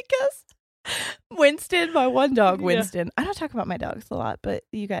time because Winston, my one dog, Yeah. Winston. I don't talk about my dogs a lot, but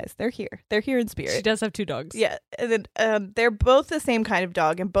you guys, they're here. They're here in spirit. She does have 2 dogs. Yeah, and then they're both the same kind of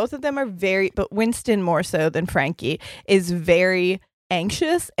dog, and both of them are but Winston more so than Frankie is very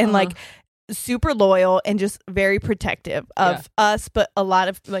anxious and like super loyal and just very protective of us, but a lot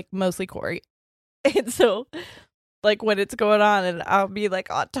of like mostly Corey. And so like when it's going on and I'll be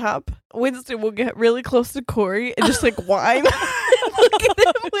like on top, Winston will get really close to Corey and just like whine. Look at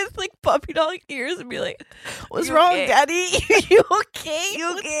him with like puppy dog ears and be like, "What's You wrong, okay? Daddy? You okay?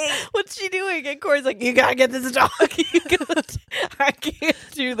 You okay? What's she doing?" And Corey's like, "You gotta get this dog. I can't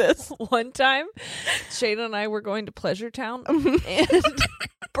do this." One time, Shayna and I were going to Pleasure Town, Mm-hmm. and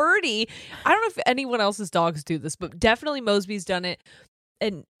Birdie, I don't know if anyone else's dogs do this, but definitely Mosby's done it.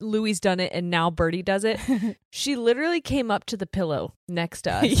 and Louie's done it and now Birdie does it. She literally came up to the pillow next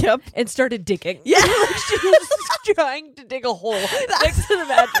to us Yep. and started digging. Yeah. Like she was trying to dig a hole next to the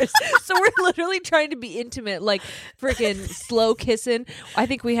mattress. So we're literally trying to be intimate, like freaking slow kissing. I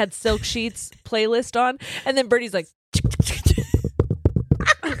think we had Silk Sheets playlist on, and then Birdie's like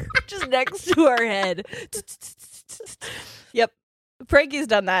just next to our head. Yep. Frankie's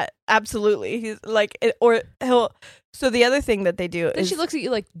done that. Absolutely. He's like, or he'll. So the other thing that they do Then is she looks at you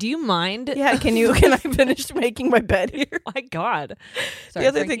like, "Do you mind?" yeah, can I finish making my bed here? My God. Sorry, the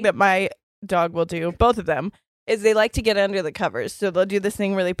other Frankie. thing that my dog will do, both of them, is they like to get under the covers. So they'll do this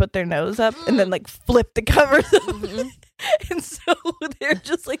thing where they put their nose up and then like flip the covers over. And so they're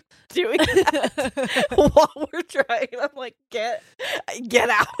just like doing that while we're trying. I'm like, get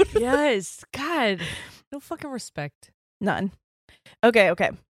out. Yes. God. No fucking respect. None.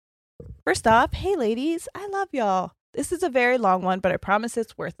 Okay. First off, hey ladies, I love y'all. This is a very long one, but I promise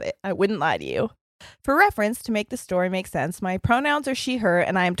it's worth it. I wouldn't lie to you. For reference, to make the story make sense, my pronouns are she, her,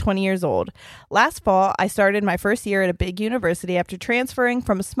 and I am 20 years old. Last fall, I started my first year at a big university after transferring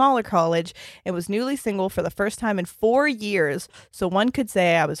from a smaller college and was newly single for the first time in 4 years, so one could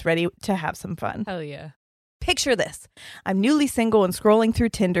say I was ready to have some fun. Hell yeah. Picture this. I'm newly single and scrolling through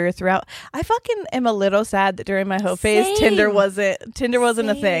Tinder throughout. I fucking am a little sad that during my hoe phase, Same. Tinder wasn't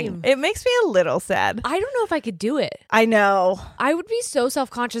a thing. Same. It makes me a little sad. I don't know if I could do it. I know. I would be so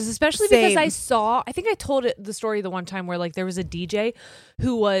self-conscious, especially Same. because I think I told the story the one time where like there was a DJ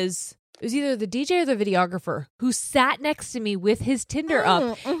who was, it was either the DJ or the videographer who sat next to me with his Tinder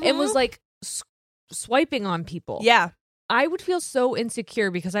up and was like swiping on people. Yeah. I would feel so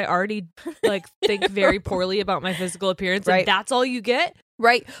insecure because I already like think very poorly about my physical appearance, Right. and that's all you get.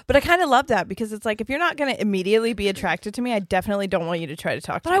 Right. But I kind of love that because it's like, if you're not going to immediately be attracted to me, I definitely don't want you to try to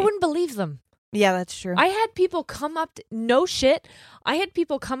talk to But me. I wouldn't believe them. Yeah, that's true. I had people come up no shit. I had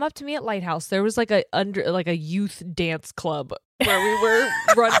people come up to me at Lighthouse. There was like a youth dance club where we were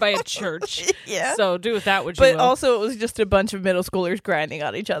run by a church. Yeah. So do with that what you But will. also, it was just a bunch of middle schoolers grinding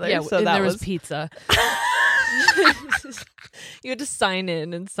on each other. yeah, so and that there was pizza. You had to sign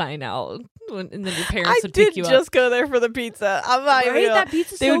in and sign out, and then your parents I would did pick you just up. go there for the pizza. I'm not even Right? gonna- That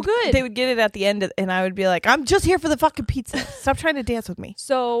pizza's they so would, good. They would get it at the end, and I would be like, I'm just here for the fucking pizza. Stop trying to dance with me.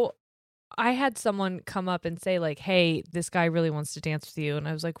 So I had someone come up and say like, "Hey, this guy really wants to dance with you," and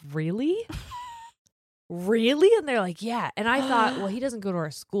I was like, "Really?" Really? And they're like, "Yeah." And I thought, well, he doesn't go to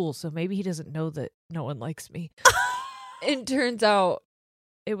our school, so maybe he doesn't know that no one likes me. It turns out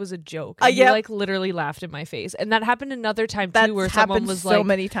it was a joke. And he yep. like literally laughed in my face. And that happened another time That's too, where someone happened was so like,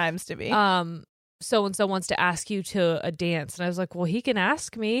 many times to me. so and so wants to ask you to a dance. And I was like, well, he can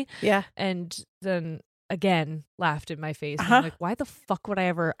ask me. Yeah. And then again laughed in my face. And Uh-huh. I'm like, why the fuck would I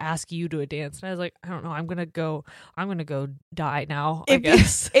ever ask you to a dance? And I was like, I don't know. I'm gonna go die now, I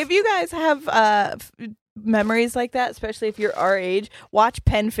guess. If you guys have memories like that, especially if you're our age, watch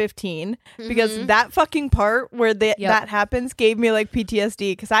Pen 15 because Mhm. that fucking part where that happens gave me like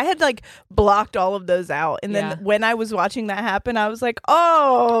PTSD because I had like blocked all of those out, and then Yeah. when I was watching that happen, I was like,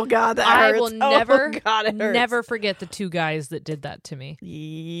 oh god, that I hurts. will Oh, never, god, it hurts. never forget the two guys that did that to me.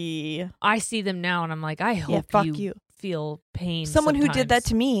 Yeah. I see them now and I'm like, I hope fuck you. feel pain. Someone who did that sometimes.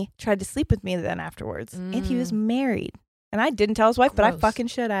 to me tried to sleep with me then afterwards, and he was Mm. married, and I didn't tell his wife, but I Gross. fucking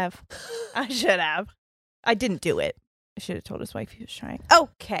should have. I should have. I didn't do it. I should have told his wife he was trying.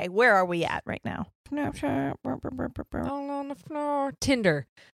 Okay, where are we at right now? All on the floor. Tinder.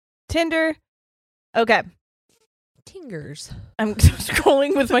 Tinder. Okay, Tingers. I'm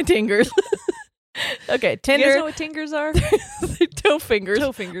scrolling with my tingers. Okay, You guys Tinder. know what tingers are? Toe fingers.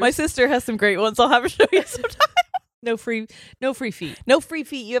 Toe fingers. My sister has some great ones. I'll have her show you sometime. no free feet. No free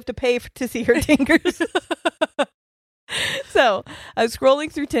feet. You have to pay to see her tingers. So I was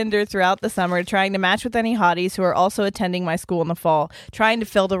scrolling through Tinder throughout the summer, trying to match with any hotties who are also attending my school in the fall, trying to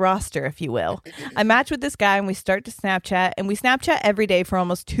fill the roster, if you will. I match with this guy and we start to Snapchat, and we Snapchat every day for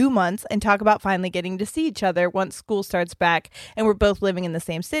almost 2 months and talk about finally getting to see each other once school starts back and we're both living in the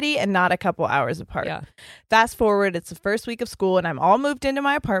same city and not a couple hours apart. Yeah. Fast forward, it's the first week of school and I'm all moved into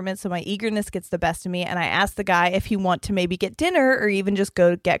my apartment, so my eagerness gets the best of me, and I ask the guy if he want to maybe get dinner or even just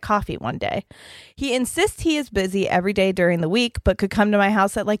go get coffee one day. He insists he is busy every day during the week, but could come to my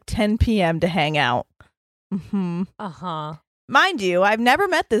house at like 10 p.m. to hang out. Uh-huh. Mind you, I've never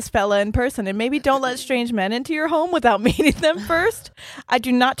met this fella in person, and maybe don't let strange men into your home without meeting them first. I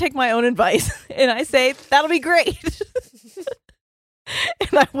do not take my own advice, and I say, that'll be great.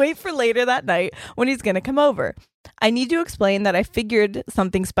 And I wait for later that night when he's going to come over. I need to explain that I figured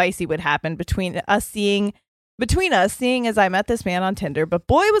something spicy would happen between us seeing between us, seeing as I met this man on Tinder, but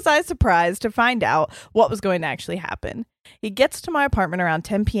boy was I surprised to find out what was going to actually happen. He gets to my apartment around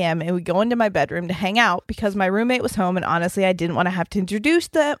 10 p.m. and we go into my bedroom to hang out because my roommate was home, and honestly, I didn't want to have to introduce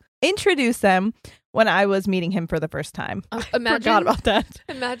them when I was meeting him for the first time. I forgot about that.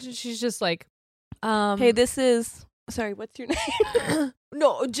 Imagine she's just like, hey, this is... Sorry, what's your name?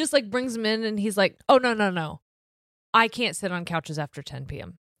 No, just like brings him in and he's like, oh, no. I can't sit on couches after 10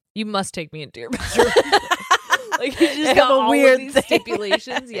 p.m. You must take me into your bedroom. Like, you just got all weird of these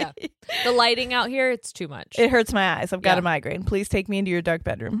stipulations. Yeah. The lighting out here, it's too much. It hurts my eyes. I've got a migraine. Please take me into your dark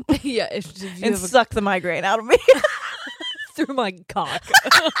bedroom. Yeah. If and suck the migraine out of me. Through my cock.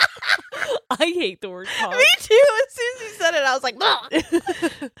 I hate the word cock. Me too. As soon as you said it, I was like,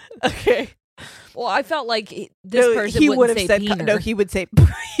 okay. Well, I felt like this person wouldn't say peener. No, he would say cock.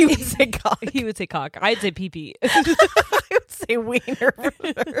 He would say cock. I'd say pee-pee. I would say wiener.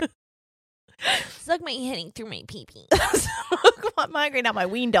 Suck my heading through my pee-pee. Suck my migraine out my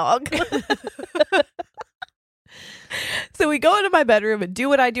ween dog. So we go into my bedroom and do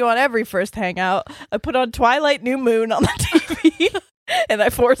what I do on every first hangout. I put on Twilight New Moon on the TV. And I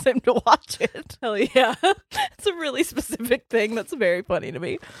force him to watch it. Hell yeah. It's a really specific thing that's very funny to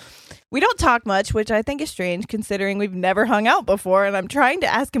me. We don't talk much, which I think is strange considering we've never hung out before, and I'm trying to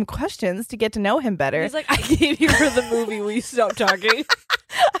ask him questions to get to know him better. He's like, I came here for the movie. Will you stop talking?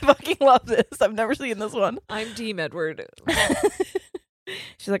 I fucking love this. I've never seen this one. I'm Team Edward.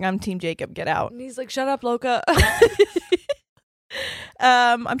 She's like, I'm Team Jacob. Get out. And he's like, shut up, Loca.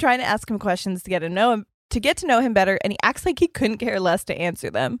 I'm trying to ask him questions to get to know him better, and he acts like he couldn't care less to answer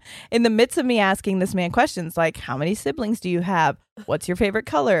them. In the midst of me asking this man questions like, how many siblings do you have? What's your favorite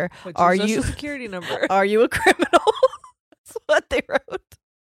color? What's your social security number? Are you a criminal? That's what they wrote.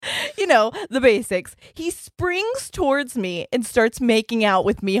 You know, the basics. He springs towards me and starts making out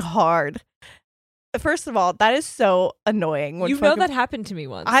with me hard. First of all, that is so annoying. That happened to me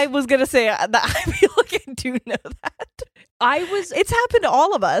once. I was going to say that. I feel like I do know that. It's happened to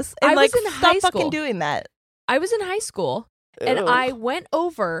all of us. And I was in high school. Fucking doing that. I was in high school and I went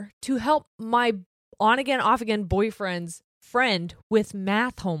over to help my on again, off again boyfriend's friend with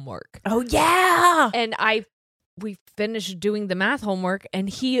math homework. Oh yeah. And we finished doing the math homework and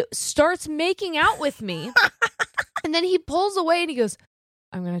he starts making out with me. And then he pulls away and he goes,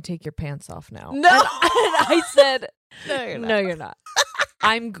 I'm going to take your pants off now. No. And I said, No, you're not.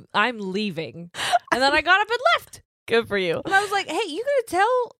 I'm leaving. And then I got up and left. Good for you. And I was like, hey, you gonna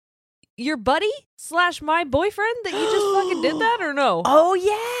tell your buddy / my boyfriend that you just fucking did that or no? Oh,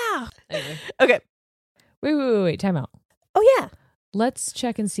 yeah. Anyway. Okay. Wait. Time out. Oh, yeah. Let's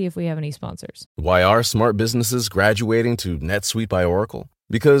check and see if we have any sponsors. Why are smart businesses graduating to NetSuite by Oracle?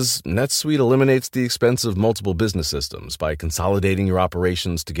 Because NetSuite eliminates the expense of multiple business systems by consolidating your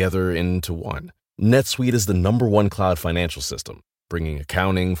operations together into one. NetSuite is the #1 cloud financial system, bringing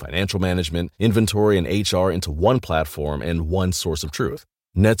accounting, financial management, inventory, and HR into one platform and one source of truth.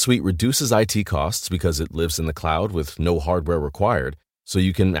 NetSuite reduces IT costs because it lives in the cloud with no hardware required, so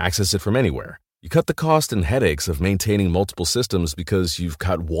you can access it from anywhere. You cut the cost and headaches of maintaining multiple systems because you've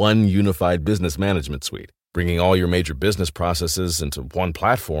got one unified business management suite. Bringing all your major business processes into one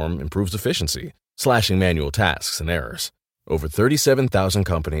platform improves efficiency, slashing manual tasks and errors. Over 37,000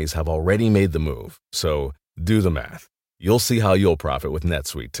 companies have already made the move, so do the math. You'll see how you'll profit with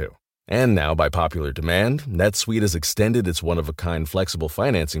NetSuite too. And now, by popular demand, NetSuite has extended its one-of-a-kind flexible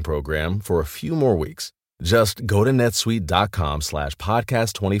financing program for a few more weeks. Just go to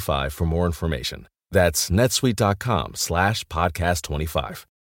netsuite.com/podcast25 for more information. That's netsuite.com/podcast25.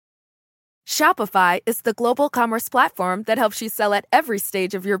 Shopify is the global commerce platform that helps you sell at every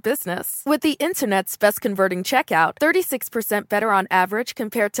stage of your business. With the internet's best converting checkout, 36% better on average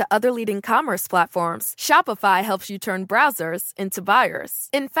compared to other leading commerce platforms, Shopify helps you turn browsers into buyers.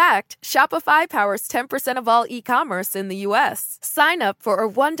 In fact, Shopify powers 10% of all e-commerce in the U.S. Sign up for a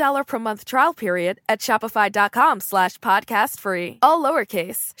 $1 per month trial period at shopify.com/podcast-free. All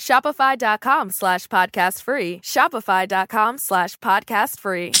lowercase, shopify.com/podcast-free,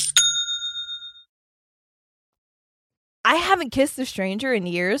 shopify.com/podcast-free. I haven't kissed a stranger in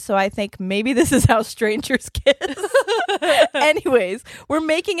years, so I think maybe this is how strangers kiss. Anyways, we're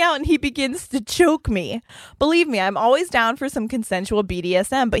making out and he begins to choke me. Believe me, I'm always down for some consensual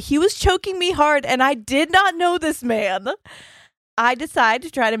BDSM, but he was choking me hard and I did not know this man. I decide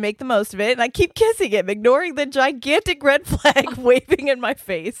to try to make the most of it, and I keep kissing him, ignoring the gigantic red flag waving in my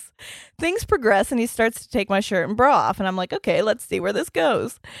face. Things progress, and he starts to take my shirt and bra off, and I'm like, okay, let's see where this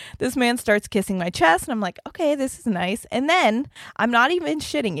goes. This man starts kissing my chest, and I'm like, okay, this is nice. And then, I'm not even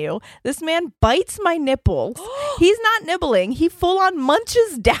shitting you, this man bites my nipples. He's not nibbling. He full-on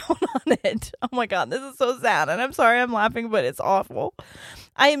munches down on it. Oh my God, this is so sad, and I'm sorry I'm laughing, but it's awful.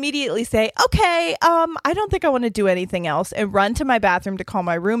 I immediately say, okay, I don't think I want to do anything else, and run to my bathroom to call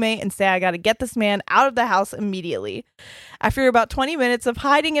my roommate and say I got to get this man out of the house immediately. After about 20 minutes of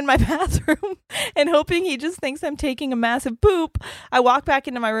hiding in my bathroom and hoping he just thinks I'm taking a massive poop, I walk back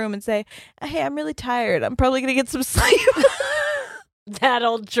into my room and say, hey, I'm really tired. I'm probably going to get some sleep. That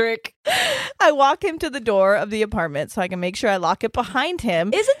old trick. I walk him to the door of the apartment so I can make sure I lock it behind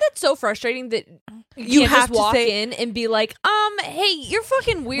him. Isn't that so frustrating that you have to walk in and be like, hey, you're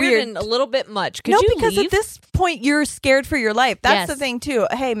fucking weird and a little bit much. Could you because leave? at this point you're scared for your life. That's Yes. the thing too.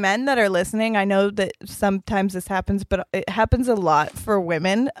 Hey, men that are listening, I know that sometimes this happens, but it happens a lot for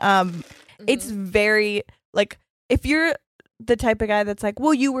women. It's very like if you're the type of guy that's like,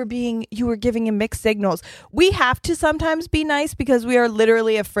 well, you were giving him mixed signals. We have to sometimes be nice because we are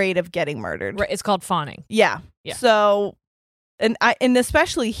literally afraid of getting murdered. Right, it's called fawning. Yeah. So, and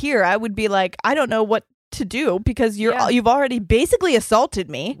especially here, I would be like, I don't know what to do because you've already basically assaulted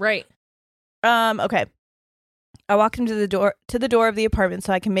me. Right. Okay. I walk him to the door of the apartment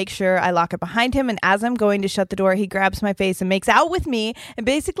so I can make sure I lock it behind him. And as I'm going to shut the door, he grabs my face and makes out with me and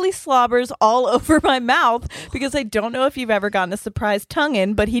basically slobbers all over my mouth because I don't know if you've ever gotten a surprise tongue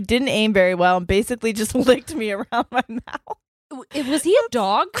in, but he didn't aim very well and basically just licked me around my mouth. Was he a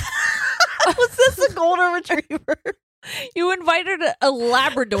dog? Was this a golden retriever? You invited a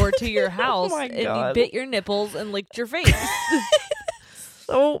Labrador to your house my and you God. bit your nipples and licked your face.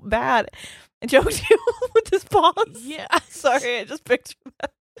 So bad. I choked you with his paws. Yeah. Sorry, I just pictured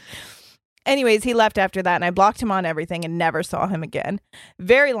that. Anyways, he left after that, and I blocked him on everything and never saw him again.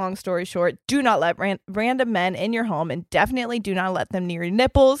 Very long story short, do not let random men in your home, and definitely do not let them near your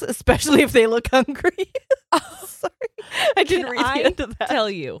nipples, especially if they look hungry. Sorry. I didn't read the end of that.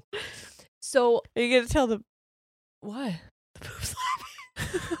 Tell you. So, Are you going to tell them? what? The poop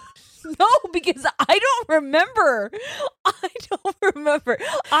slap. No, because I don't remember. That's one of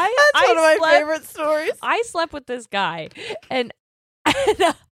my favorite stories. I slept with this guy and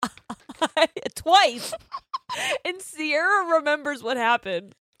twice. And Sierra remembers what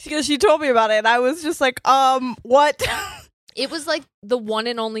happened. Because she told me about it, and I was just like, what? It was like the one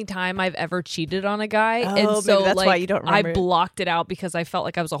and only time I've ever cheated on a guy. Oh, and so maybe that's like, why you don't remember I it. blocked it out because I felt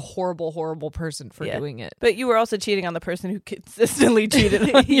like I was a horrible, horrible person for doing it. But you were also cheating on the person who consistently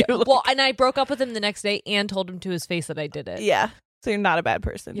cheated on you. Well, and I broke up with him the next day and told him to his face that I did it. Yeah. So you're not a bad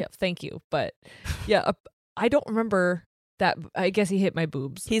person. Yeah, thank you. But yeah, I don't remember that. I guess he hit my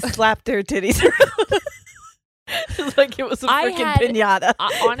boobs. He slapped their titties around. It's like it was a freaking pinata.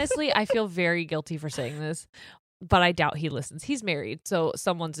 Honestly, I feel very guilty for saying this, but I doubt he listens. He's married, so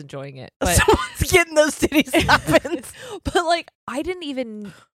someone's enjoying it. But, Someone's getting those titty slappings. but like,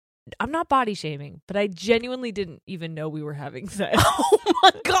 I'm not body shaming, but I genuinely didn't even know we were having sex. Oh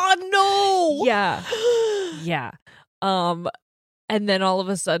my God, no. Yeah. Yeah. And then all of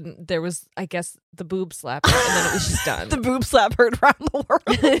a sudden there was, I guess, the boob slap, and then it was just done. The boob slap heard around the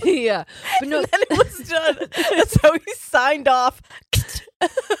world. Yeah. But no, And then it was done. That's how he signed off.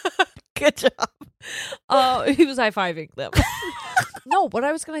 Good job. he was high-fiving them. No, what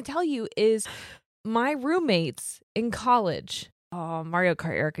I was going to tell you is my roommates in college, Mario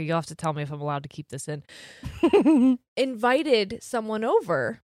Kart Erica, you'll have to tell me if I'm allowed to keep this in, invited someone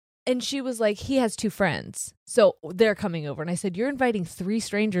over. And she was like, he has 2 friends, so they're coming over. And I said, you're inviting 3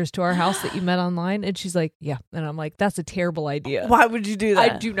 strangers to our house that you met online? And she's like, yeah. And I'm like, that's a terrible idea. Why would you do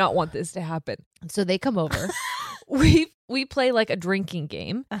that? I do not want this to happen. So they come over. we play like a drinking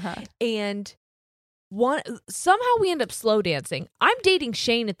game. And somehow we end up slow dancing. I'm dating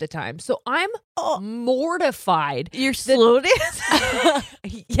Shane at the time, so I'm mortified. You're slow dancing?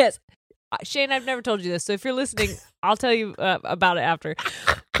 Yes. Shane, I've never told you this, so if you're listening, I'll tell you about it after.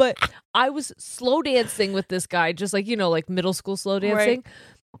 But I was slow dancing with this guy, just like, like middle school slow dancing.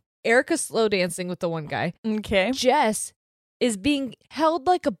 Right. Erica's slow dancing with the one guy. Okay. Jess is being held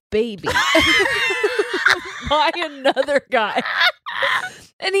like a baby by another guy.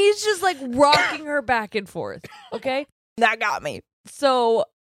 And he's just like rocking her back and forth. Okay? That got me. So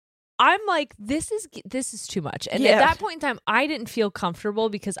I'm like, this is too much. And at that point in time, I didn't feel comfortable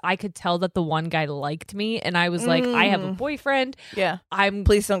because I could tell that the one guy liked me. And I was like, I have a boyfriend. Yeah.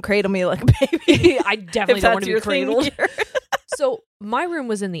 Please don't cradle me like a baby. I definitely don't want to be cradled. So my room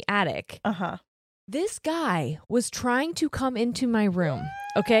was in the attic. This guy was trying to come into my room,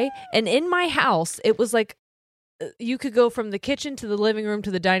 okay? And in my house, it was like you could go from the kitchen to the living room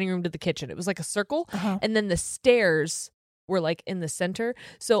to the dining room to the kitchen. It was like a circle, and then the stairs were like in the center.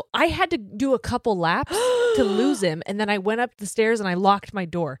 So I had to do a couple laps to lose him, and then I went up the stairs and I locked my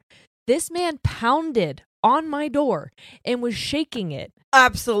door. This man pounded on my door and was shaking it.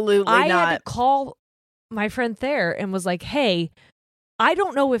 Absolutely I not. had to call my friend Thayer and was like, hey, I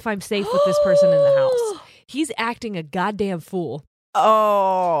don't know if I'm safe with this person in the house. He's acting a goddamn fool.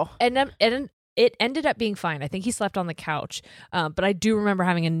 Oh. And it ended up being fine. I think he slept on the couch. But I do remember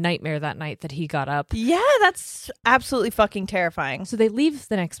having a nightmare that night that he got up. Yeah, that's absolutely fucking terrifying. So they leave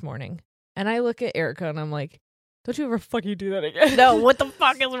the next morning. And I look at Erica and I'm like, don't you ever fucking do that again. No, what the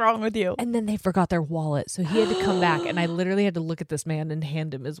fuck is wrong with you? And then they forgot their wallet. So he had to come back. And I literally had to look at this man and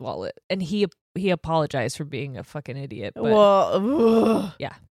hand him his wallet. And he apologized for being a fucking idiot. But Well, ugh.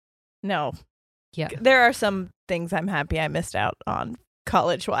 yeah. No. Yeah. There are some things I'm happy I missed out on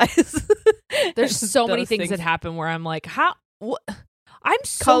college-wise. There's so many Those things that happen where I'm like, how? What? I'm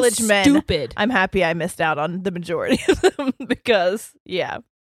so College men. stupid. I'm happy I missed out on the majority of them because, yeah.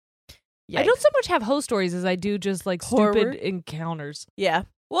 I don't so much have host stories as I do just like Horror? stupid encounters. Yeah.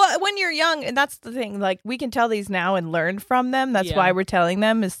 Well, when you're young, and that's the thing, like we can tell these now and learn from them. That's Yeah. why we're telling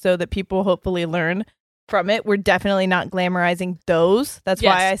them, is so that people hopefully learn from it. We're definitely not glamorizing those. That's why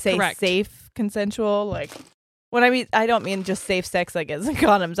Yes, I say correct. safe, consensual. Like, when I don't mean just safe sex like as in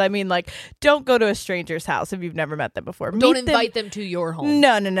condoms. I mean like, don't go to a stranger's house if you've never met them before. Don't Meet them- invite them to your home.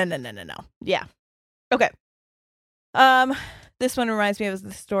 No. Yeah. Okay. This one reminds me of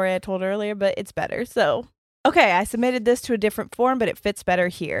the story I told earlier, but it's better. So, okay, I submitted this to a different form, but it fits better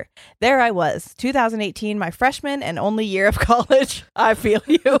here. There I was, 2018, my freshman and only year of college. I feel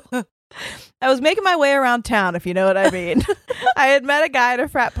you. I was making my way around town, if you know what I mean. I had met a guy at a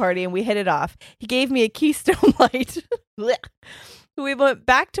frat party and we hit it off. He gave me a Keystone Light. We went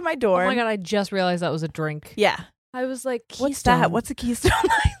back to my Oh dorm. my God, I just realized that was a drink. Yeah. I was like, What's Keystone. that? What's a Keystone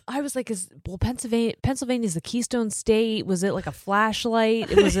Light? I was like, Pennsylvania's the Keystone State? Was it like a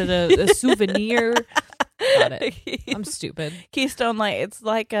flashlight? Was it a souvenir? Got it. I'm stupid. Keystone Light. It's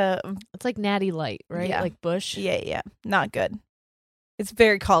like a... It's like Natty Light, right? Yeah. Like Bush. Yeah. Not good. It's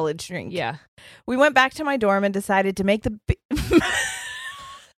very college drink. Yeah. We went back to my dorm and decided to make the... We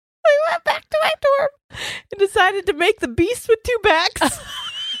went back to my dorm and decided to make the beast with two backs.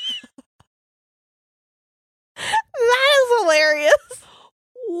 That is hilarious.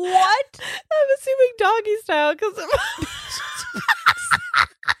 What? I'm assuming doggy style because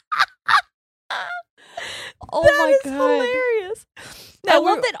Oh that my is God. hilarious. I Now, love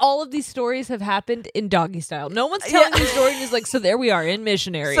we're- that all of these stories have happened in doggy style. No one's telling the story and is like, so there we are in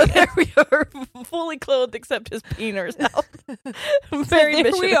missionary. So there we are, fully clothed except his peeners now. Very there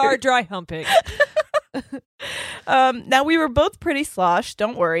we missionary. are dry humping. Now we were both pretty sloshed.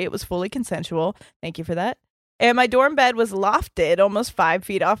 Don't worry, it was fully consensual. Thank you for that. And my dorm bed was lofted almost 5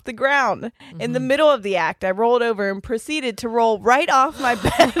 feet off the ground. In the middle of the act, I rolled over and proceeded to roll right off my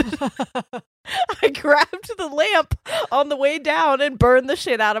bed. I grabbed the lamp on the way down and burned the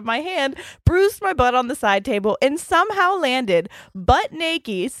shit out of my hand, bruised my butt on the side table, and somehow landed butt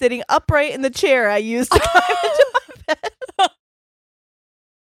naked, sitting upright in the chair I used to climb into my bed.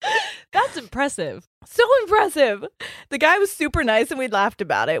 That's impressive. So impressive. The guy was super nice and we laughed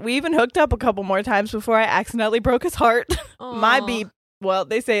about it. We even hooked up a couple more times before I accidentally broke his heart. My Aw. beep. Well,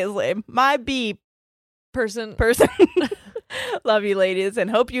 they say his name. My beep Person. Love you, ladies, and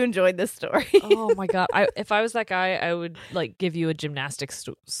hope you enjoyed this story. Oh my God. If I was that guy, I would like give you a gymnastics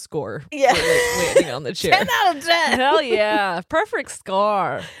score. Yeah. For, like, landing on the chair. 10 out of 10. Hell yeah. Perfect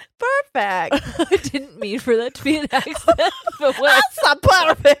score. Perfect. I didn't mean for that to be an accident. But what? That's a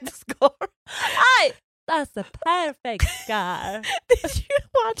perfect score. That's a perfect score. Did you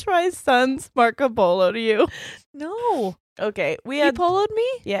watch my son's Marco Polo to you? No. Okay. We He had poloed me?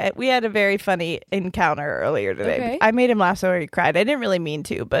 Yeah, we had a very funny encounter earlier today. Okay. I made him laugh so he cried. I didn't really mean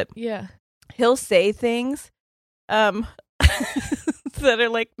to, but Yeah. he'll say things that are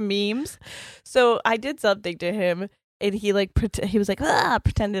like memes. So I did something to him and he like he was like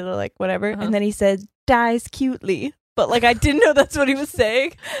pretended to like whatever, Uh-huh. and then he said dies cutely. But like I didn't know that's what he was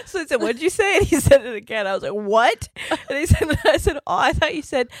saying. So I said, "What'd you say?" And he said it again. I was like, "What?" And he said, "I said, oh, I thought you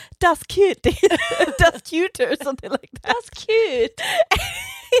said das cute, das cute or something like that." That's cute.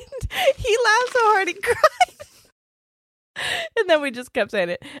 And he laughed so hard he cried. And then we just kept saying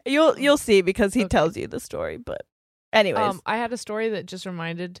it. You'll see because he Okay. tells you the story. But anyways, I had a story that just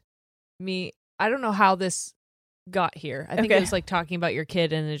reminded me. I don't know how this got here. I think Okay. it was like talking about your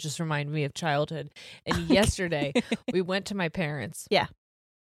kid, and it just reminded me of childhood. And yesterday we went to my parents. Yeah.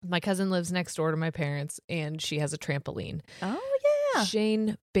 My cousin lives next door to my parents, and she has a trampoline. Oh, yeah.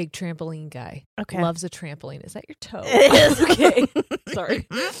 Shane, big trampoline guy. Okay. Loves a trampoline. Is that your toe? It is. Okay. Sorry.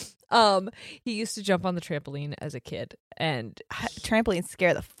 He used to jump on the trampoline as a kid, and Trampolines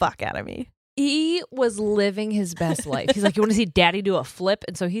scare the fuck out of me. he was living his best life. He's like, you want to see daddy do a flip?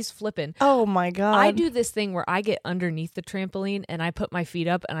 And so he's flipping. Oh, my God. I do this thing where I get underneath the trampoline and I put my feet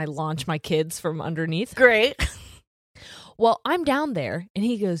up and I launch my kids from underneath. Great. Well, I'm down there and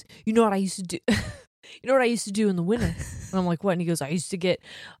he goes, you know what I used to do? You know what I used to do in the winter? And I'm like, what? And he goes, I used to get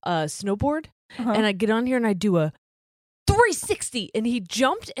a snowboard and I get on here and I do a 360. And he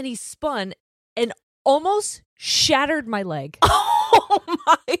jumped and he spun and almost shattered my leg. Oh,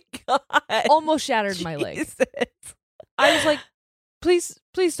 my God. Almost shattered my leg. Jesus. I was like, please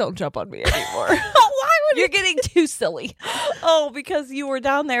don't jump on me anymore. Why would You're getting too silly. Oh, because you were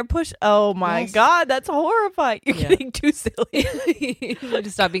down there Oh, my Yes. God. That's horrifying. You're Yeah. getting too silly. You need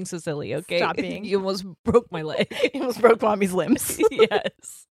to stop being so silly, okay? Stop being. You almost broke my leg. You almost broke Mommy's limbs.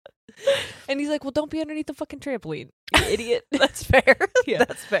 Yes. And he's like, well, don't be underneath the fucking trampoline, you idiot. That's fair. Yeah.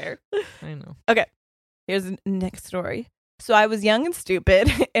 That's fair. I know. Here's the next story. So I was young and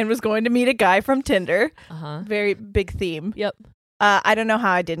stupid and was going to meet a guy from Tinder. Uh-huh. Very big theme. Yep. I don't know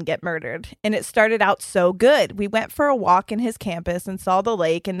how I didn't get murdered. And it started out so good. We went for a walk in his campus and saw the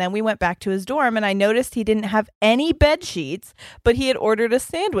lake. And then we went back to his dorm. And I noticed he didn't have any bed sheets, but he had ordered us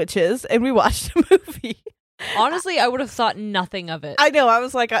sandwiches. And we watched a movie. Honestly, I would have thought nothing of it. I know. I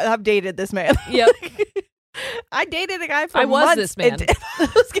was like, I've dated this man. Yep. I dated a guy for I was months. this man. I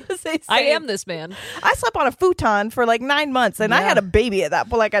was going to say I same. am this man. I slept on a futon for like 9 months and I Yeah. had a baby at that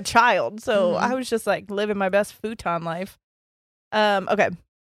point, like a child. So Mhm. I was just like living my best futon life. Okay.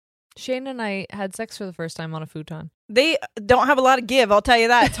 Shane and I had sex for the first time on a futon. They don't have a lot of give, I'll tell you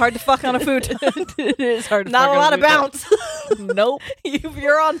that. It's hard to fuck on a futon. It is hard to Not fuck a on lot of futon. bounce. Nope. If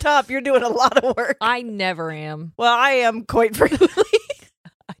you're on top, you're doing a lot of work. I never am. Well, I am quite frequently.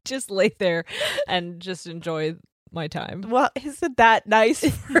 I just lay there and just enjoy my time. Well, isn't that nice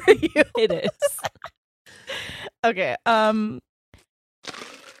for you? It is. Okay.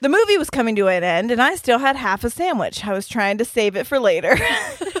 The movie was coming to an end and I still had half a sandwich. I was trying to save it for later.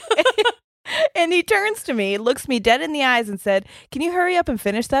 And he turns to me, looks me dead in the eyes and said, "Can you hurry up and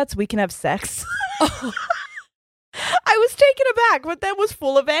finish that so we can have sex?" I was taken aback, but then was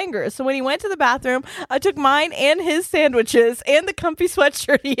full of anger. So when he went to the bathroom, I took mine and his sandwiches and the comfy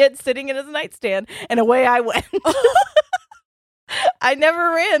sweatshirt he had sitting in his nightstand, and away I went. I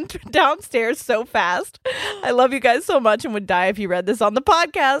never ran downstairs so fast. I love you guys so much and would die if you read this on the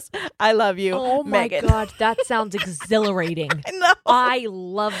podcast. I love you, Oh my Megan. God, that sounds exhilarating. I know. I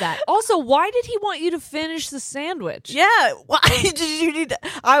love that. Also, why did he want you to finish the sandwich? Yeah, why did you need to,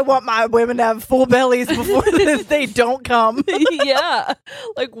 I want my women to have full bellies before they don't come. Yeah.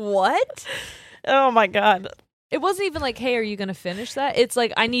 Like, what? Oh my God. It wasn't even like, hey, are you going to finish that? It's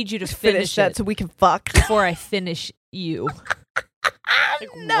like, I need you to Finish finish that it so we can fuck. before I finish you. Like,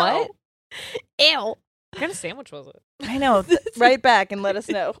 No. what? Ew. What kind of sandwich was it? I know. Write back and let us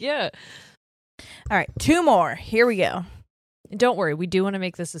know. Yeah. All right, 2 more. Here we go. And don't worry, we do want to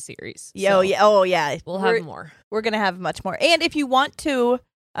make this a series. Yo, so yeah. Oh, yeah. We'll We're- have more. We're gonna have much more. And if you want to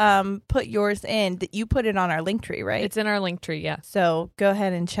put yours in, that you put it on our link tree, right? It's in our link tree, yeah. So go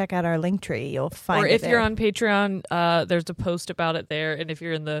ahead and check out our link tree. You'll find Or it if you're there. on Patreon, there's a post about it there. And if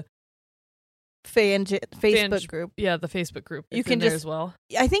you're in the Facebook group, the Facebook group, You it's can in there just- as well.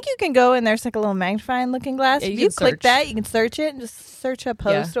 I think you can go and there's like a little magnifying looking glass. Yeah, if you you can click search. that, you can search it and just search up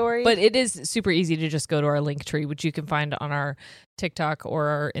Poe Yeah. story. But it is super easy to just go to our link tree, which you can find on our TikTok or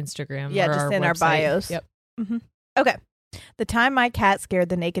our Instagram. Yeah, or just in our website. bios. Yep. Okay. The time my cat scared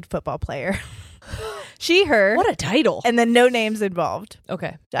the naked football player. She, her, What a title. and then no names involved.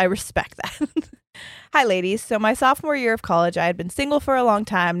 Okay. I respect that. Hi, ladies. So my sophomore year of college, I had been single for a long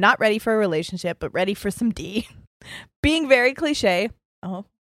time, not ready for a relationship, but ready for some D. Being very cliche. Oh,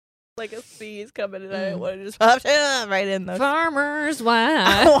 like a C is coming and I didn't want to just pop right in those. Farmer's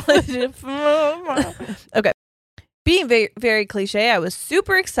I wife. wanted to- Okay. Being very, very cliche, I was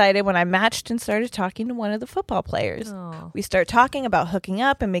super excited when I matched and started talking to one of the football players. Oh. We start talking about hooking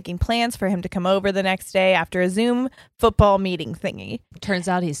up and making plans for him to come over the next day after a Zoom football meeting thingy. Turns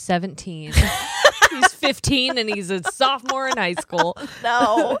out he's 17. He's 15 and he's a sophomore in high school.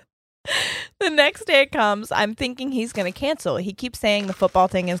 No. The next day it comes, I'm thinking he's going to cancel. He keeps saying the football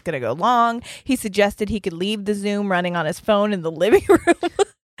thing is going to go long. He suggested he could leave the Zoom running on his phone in the living room.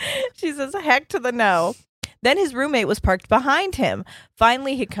 She says, heck to the no. Then his roommate was parked behind him.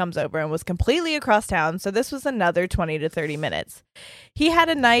 Finally, he comes over and was completely across town, so this was another 20 to 30 minutes. He had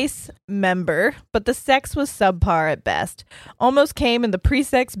a nice member, but the sex was subpar at best. Almost came in the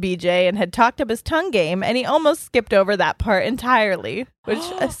pre-sex BJ and had talked up his tongue game, and he almost skipped over that part entirely, which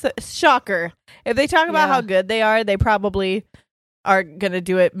is a shocker. If they talk about how good they are, they probably are going to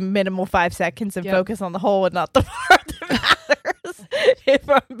do it minimal 5 seconds and focus on the whole and not the part that matters.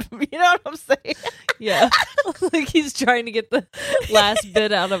 You know what I'm saying? Yeah. Like he's trying to get the last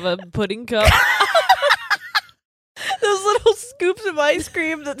bit out of a pudding cup. Those little scoops of ice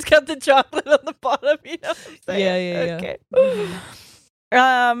cream that's got the chocolate on the bottom, you know what I'm saying? Yeah. Okay.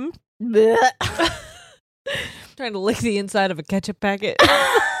 Trying to lick the inside of a ketchup packet.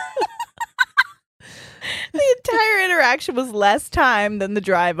 The entire interaction was less time than the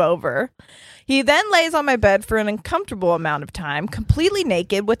drive over. He then lays on my bed for an uncomfortable amount of time, completely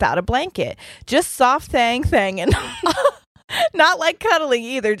naked without a blanket. Just soft thanging. Not like cuddling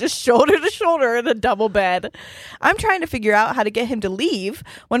either, just shoulder to shoulder in a double bed. I'm trying to figure out how to get him to leave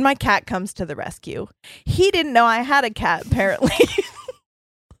when my cat comes to the rescue. He didn't know I had a cat, apparently.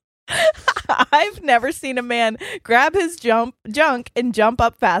 I've never seen a man grab his junk and jump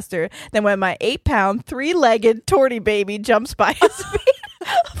up faster than when my 8-pound, 3-legged tortie baby jumps by his feet.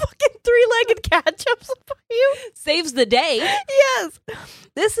 A fucking 3-legged cat jumps up by you. Saves the day. Yes.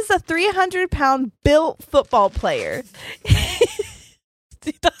 This is a 300-pound built football player.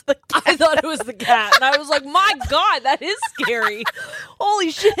 I thought it was the cat, and I was like, my God, that is scary.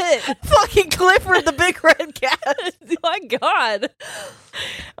 Holy shit. Fucking Clifford the big red cat. My God.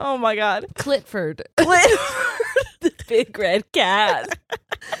 Oh my God. Clifford. The big red cat.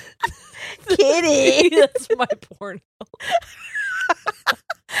 Kitty. That's my porno.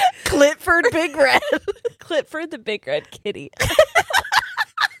 Clifford Big Red. Clifford the big red kitty.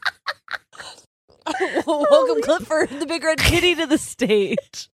 Welcome, Clifford the big red kitty, to the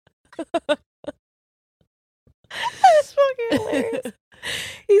stage. That's fucking hilarious.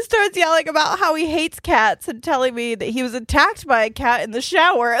 He starts yelling about how he hates cats and telling me that he was attacked by a cat in the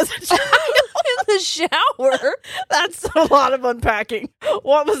shower as a child. In the shower? That's a lot of unpacking.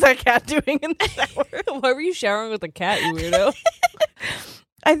 What was that cat doing in the shower? Why were you showering with a cat, you weirdo?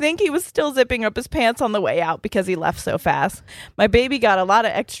 I think he was still zipping up his pants on the way out because he left so fast. My baby got a lot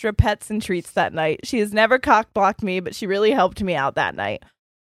of extra pets and treats that night. She has never cock-blocked me, but she really helped me out that night.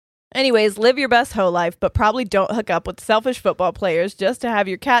 Anyways, live your best hoe life, but probably don't hook up with selfish football players just to have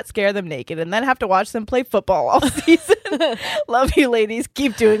your cat scare them naked and then have to watch them play football all season. Love you, ladies.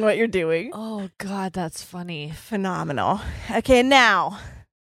 Keep doing what you're doing. Oh, God, that's funny. Phenomenal. Okay, now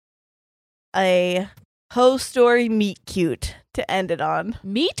a hoe story meet cute to end it on.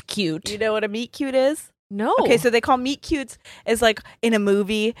 Meet cute? You know what a meet cute is? No. Okay, so they call meet cutes is like in a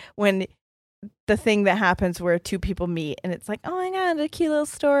movie when the thing that happens where two people meet and it's like, oh my God, a cute little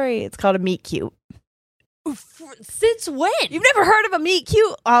story. It's called a meet cute. Since when? You've never heard of a meet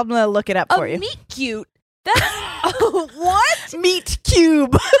cute? I'm going to look it up for you. A meet cute? That's what? Meet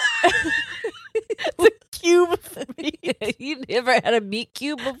cube. It's a cube of meat. You never had a meat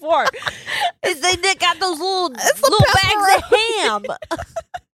cube before. They got those little bags of ham.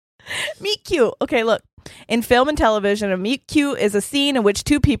 Meet cute. Okay, look. In film and television, a meet cute is a scene in which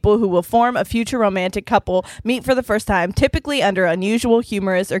two people who will form a future romantic couple meet for the first time, typically under unusual,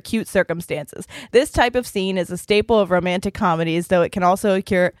 humorous, or cute circumstances. This type of scene is a staple of romantic comedies, though it can also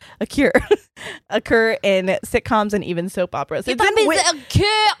occur in sitcoms and even soap operas. It occur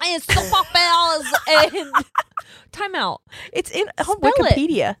in soap operas and time out. It's in Spell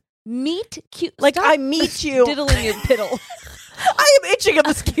Wikipedia. Meet cute. Like, Stop I meet you. diddling your piddle. I am itching a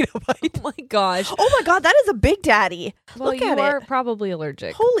mosquito bite. Oh my gosh. Oh my God, that is a big daddy. Well, Look you at are it. probably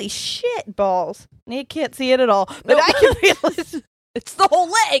allergic. Holy shit balls. You can't see it at all, but I can feel it. It's the whole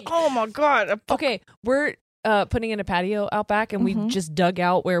leg. Oh my God. Okay, we're putting in a patio out back, and we just dug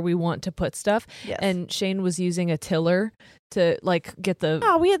out where we want to put stuff. Yes. And Shane was using a tiller to like get the.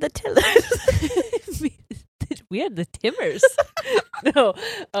 Oh, we had the tillers. We had the timbers. No.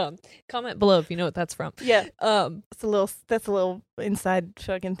 Comment below if you know what that's from. Yeah. That's a little inside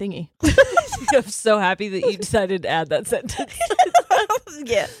fucking thingy. I'm so happy that you decided to add that sentence.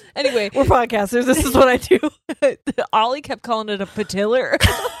 Yeah. Anyway, We're podcasters. This is what I do. Ollie kept calling it a patiller.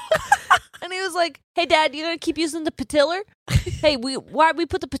 And he was like, hey, Dad, you gonna keep using the patiller? Hey, why we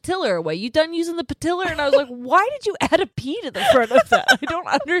put the patiller away? You done using the patiller? And I was like, why did you add a P to the front of that? I don't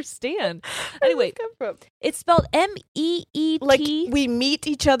understand. Anyway, it's spelled MEET. Like, we meet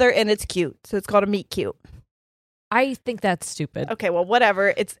each other and it's cute. So it's called a meet cute. I think that's stupid. Okay, well,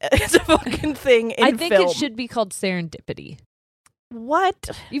 whatever. It's a fucking thing in I think film. it should be called serendipity.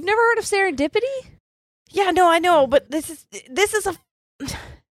 What? You've never heard of serendipity? Yeah, no, I know, but this is a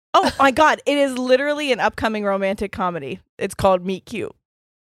oh my God, it is literally an upcoming romantic comedy. It's called Meet Cute.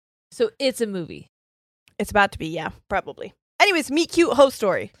 So it's a movie. It's about to be, yeah, probably. Anyways, Meet Cute Ho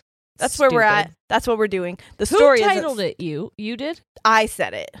Story. That's where we're at. That's what we're doing. The story Who titled it? You did? I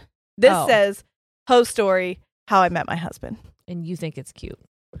said it. This Oh. says Ho Story, How I Met My Husband. And you think it's cute.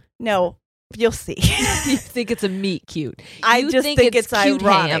 No, you'll see. You think it's a meet cute. I You just think it's cute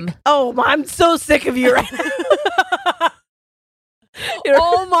ironic. ham. Oh, I'm so sick of you right now.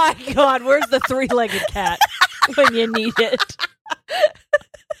 Oh my God, where's the three-legged cat when you need it?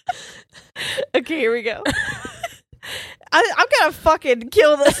 Okay, here we go. I'm gonna fucking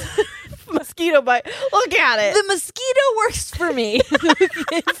kill this mosquito bite. Look at it. The mosquito works for me.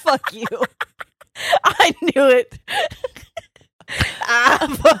 Fuck you. I knew it. I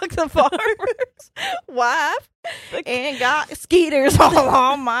fucked the farmer's wife and got skeeters all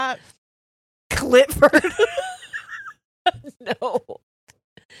on my Clifford. No.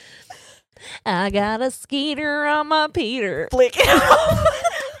 I got a skeeter on my Peter. Flick it off.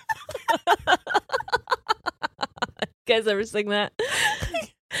 You guys ever sing that?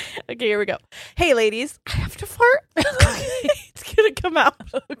 Okay, here we go. Hey, ladies, I have to fart. It's gonna come out.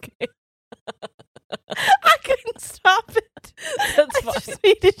 Okay. I couldn't stop it. That's I fine. just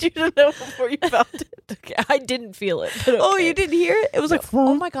needed you to know before you felt it. Okay, I didn't feel it. but Oh, okay. you didn't hear it? It was like,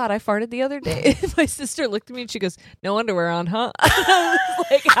 Oh my God, I farted the other day. My sister looked at me and she goes, "No underwear on, huh?" I was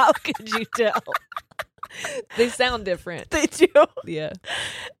like, how could you tell? They sound different. they do. Yeah.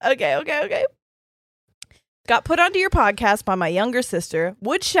 Okay. Got put onto your podcast by my younger sister.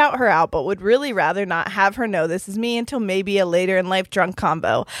 Would shout her out, but would really rather not have her know this is me until maybe a later in life drunk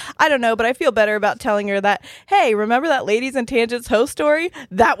combo. I don't know, but I feel better about telling her that, hey, remember that Ladies and Tangents host story?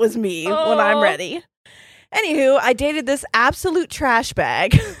 That was me when I'm Aw. ready. Anywho, I dated this absolute trash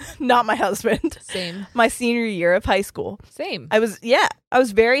bag, not my husband, Same. my senior year of high school. Same. I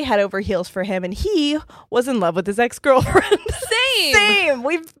was very head over heels for him, and he was in love with his ex-girlfriend. Same. Same.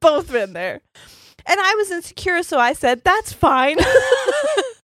 We've both been there. And I was insecure, so I said, that's fine. And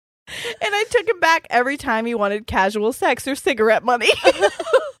I took him back every time he wanted casual sex or cigarette money. I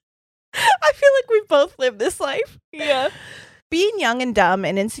feel like we both lived this life. Yeah. Being young and dumb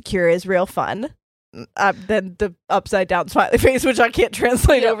and insecure is real fun. Then the upside down smiley face, which I can't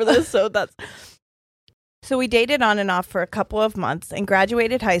translate Yep. over this. So we dated on and off for a couple of months and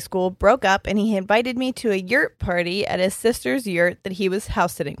graduated high school, broke up, and he invited me to a yurt party at his sister's yurt that he was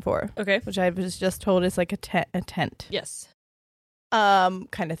house sitting for, Okay. which I was just told is like a tent Yes.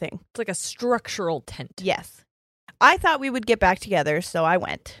 kind of thing. It's like a structural tent. Yes. I thought we would get back together, so I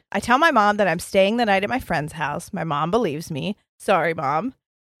went. I tell my mom that I'm staying the night at my friend's house. My mom believes me. Sorry, Mom.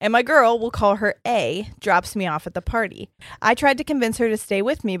 And my girl, we'll call her A, drops me off at the party. I tried to convince her to stay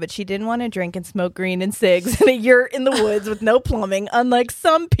with me, but she didn't want to drink and smoke green and cigs in a yurt in the woods with no plumbing, unlike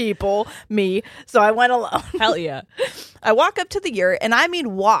some people, me, so I went alone. Hell yeah. I walk up to the yurt, and I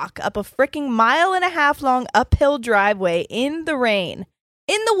mean walk up a freaking 1.5 mile long uphill driveway in the rain.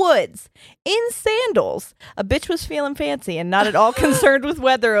 In the woods, in sandals. A bitch was feeling fancy and not at all concerned with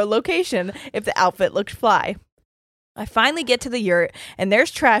weather or location if the outfit looked fly. I finally get to the yurt, and there's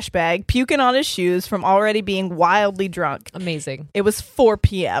Trash Bag puking on his shoes from already being wildly drunk. Amazing. It was 4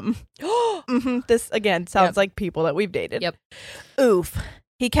 p.m. This, again, sounds Yep. like people that we've dated. Yep. Oof.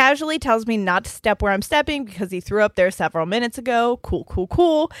 He casually tells me not to step where I'm stepping because he threw up there several minutes ago.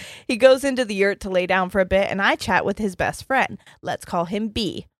 Cool. He goes into the yurt to lay down for a bit, and I chat with his best friend. Let's call him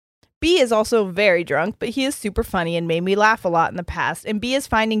B. B is also very drunk, but he is super funny and made me laugh a lot in the past. And B is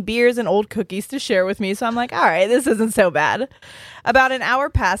finding beers and old cookies to share with me, so I'm like, all right, this isn't so bad. About an hour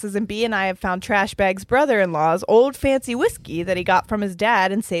passes, and B and I have found Trash Bag's brother-in-law's old fancy whiskey that he got from his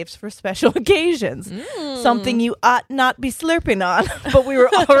dad and saves for special occasions. Something you ought not be slurping on. But we were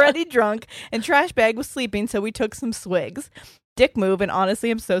already drunk, and Trash Bag was sleeping, so we took some swigs. Dick move, and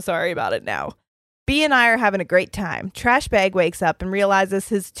honestly, I'm so sorry about it now. B and I are having a great time. Trash Bag wakes up and realizes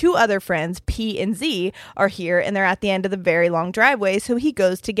his 2 other friends, P and Z, are here, and they're at the end of the very long driveway, so he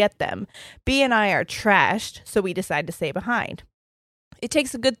goes to get them. B and I are trashed, so we decide to stay behind. It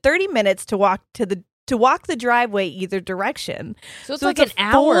takes a good 30 minutes to walk the driveway either direction. So it's like it's an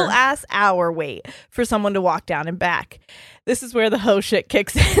a full hour. ass hour wait for someone to walk down and back. This is where the hoe shit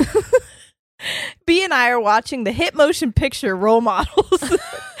kicks in. B and I are watching the hit motion picture Role Models,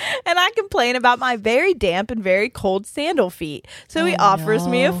 and I complain about my very damp and very cold sandal feet. So he offers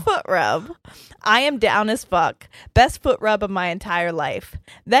me a foot rub. I am down as fuck. Best foot rub of my entire life.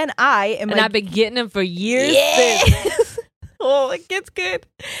 Then I am And I've been getting them for years. Yes. Oh, it gets good.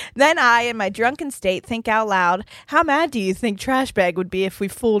 Then I, in my drunken state, think out loud, how mad do you think Trash Bag would be if we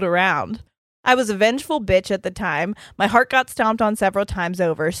fooled around? I was a vengeful bitch at the time. My heart got stomped on several times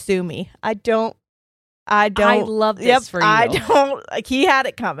over. Sue me. I don't. I love this Yep, for you. I don't. Like, he had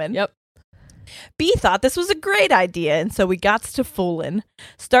it coming. Yep. B thought this was a great idea, and so we got to foolin'.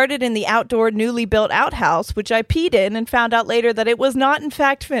 Started in the outdoor newly built outhouse, which I peed in and found out later that it was not in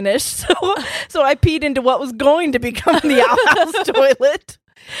fact finished. So I peed into what was going to become the outhouse toilet.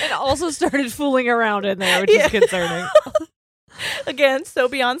 And also started fooling around in there, which is concerning. Again, so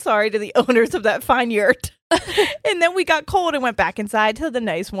beyond sorry to the owners of that fine yurt. And then we got cold and went back inside to the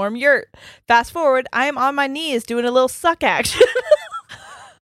nice warm yurt. Fast forward, I am on my knees doing a little suck action.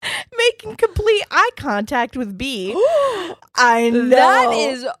 Making complete eye contact with B. I know. That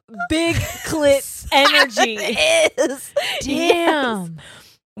is big clit energy. It is. Damn. Yes.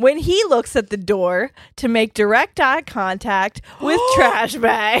 When he looks at the door to make direct eye contact with Trash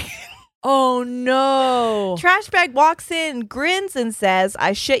Bag. Oh, no. Trash Bag walks in, grins, and says,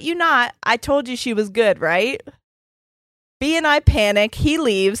 I shit you not, I told you she was good, right? B and I panic. He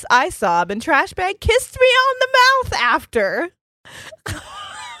leaves. I sob, and Trash Bag kissed me on the mouth after.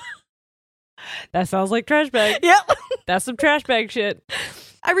 That sounds like Trash Bag. Yep. That's some Trash Bag shit.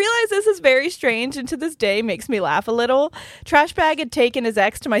 I realize this is very strange and to this day makes me laugh a little. Trash Bag had taken his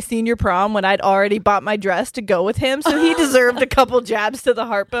ex to my senior prom when I'd already bought my dress to go with him, so he deserved a couple jabs to the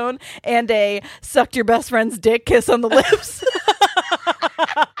heartbone and a sucked your best friend's dick kiss on the lips.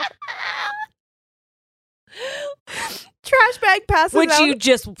 Trash Bag passes Which out. you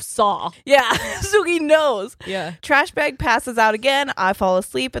just saw. Yeah, so he knows. Yeah. Trash Bag passes out again. I fall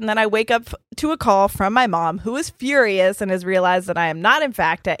asleep, and then I wake up to a call from my mom, who is furious and has realized that I am not, in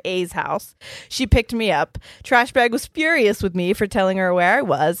fact, at A's house. She picked me up. Trash Bag was furious with me for telling her where I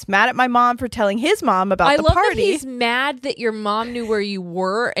was, mad at my mom for telling his mom about the love party. that he's mad that your mom knew where you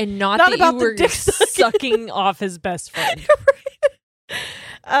were and not that about you the were dick sucking. sucking off his best friend.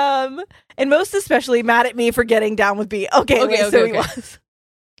 And most especially mad at me for getting down with B. So he was.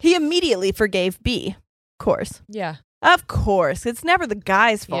 He immediately forgave B, of course. Yeah. Of course. It's never the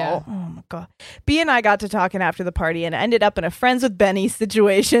guy's fault. Yeah. Oh, my God. B and I got to talking after the party and ended up in a friends with Benny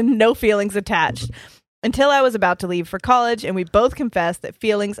situation, no feelings attached. Until I was about to leave for college, and we both confessed that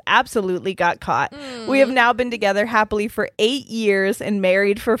feelings absolutely got caught. We have now been together happily for 8 years and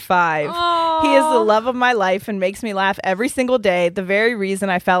married for 5. Aww. He is the love of my life and makes me laugh every single day, the very reason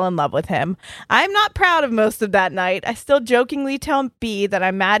I fell in love with him. I am not proud of most of that night. I still jokingly tell B that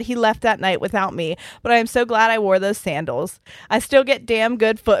I'm mad he left that night without me, but I am so glad I wore those sandals. I still get damn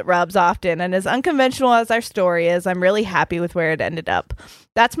good foot rubs often, and as unconventional as our story is, I'm really happy with where it ended up.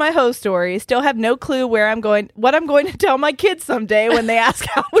 That's my hoe story. Still have no clue what I'm going to tell my kids someday when they ask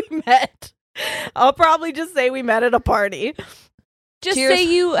how we met. I'll probably just say we met at a party. Just Cheers. say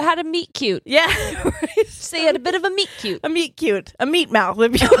you had a meet cute. Yeah. Right. Say you had a bit of a meet cute. A meat cute. A meat mouth.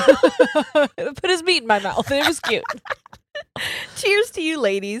 If you Put his meat in my mouth and it was cute. Cheers to you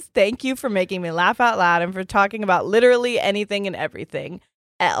ladies. Thank you for making me laugh out loud and for talking about literally anything and everything.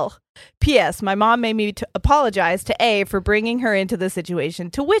 L. P.S. My mom made me apologize to A for bringing her into the situation,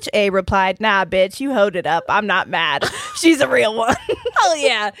 to which A replied, nah, bitch, you hoed it up. I'm not mad. She's a real one. Oh,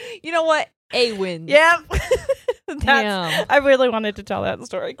 yeah. You know what? A wins. Yep. Damn. I really wanted to tell that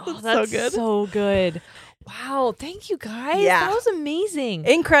story. Oh, It's that's so good. so good. Wow. Thank you, guys. Yeah. That was amazing.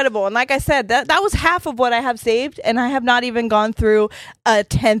 Incredible. And like I said, that was half of what I have saved, and I have not even gone through a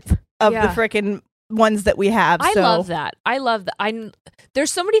 10th of the frickin' ones that we have. I so. love that. I love that.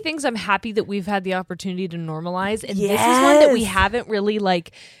 There's so many things I'm happy that we've had the opportunity to normalize, and this is one that we Yes. haven't really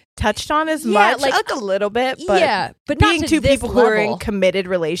touched on as Yeah, much, like a little bit, but but being not to two this people who are in level. committed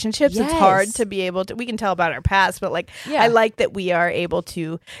relationships, it's hard Yes. to be able to. We can tell about our past, but Yeah. I like that we are able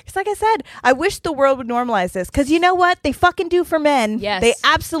to. Because, like I said, I wish the world would normalize this. Because you know what, they fucking do for men. Yes. They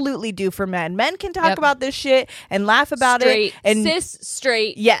absolutely do for men. Men can talk Yep. about this shit and laugh about straight, it. And cis,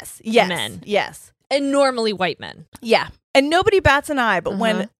 straight, yes, men. yes, and normally white men. yeah. And nobody bats an eye, but Uh-huh.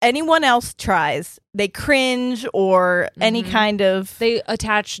 when anyone else tries, they cringe or any kind of They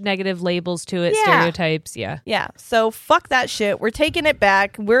attach negative labels to it, Yeah. stereotypes. Yeah. Yeah, so fuck that shit. We're taking it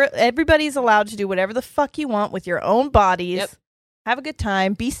back. Everybody's allowed to do whatever the fuck you want with your own bodies. Yep. Have a good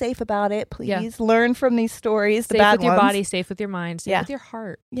time. Be safe about it, please. Yeah. Learn from these stories. The Safe bad with your ones. body, safe with your mind, safe Yeah. with your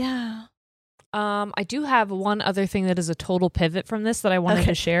heart. Yeah. I do have one other thing that is a total pivot from this that I wanted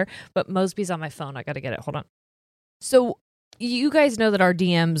to share, but Mosby's on my phone. I got to get it. Hold on. So you guys know that our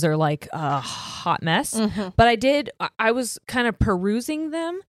DMs are like a hot mess, but I was kind of perusing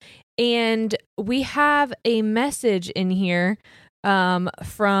them, and we have a message in here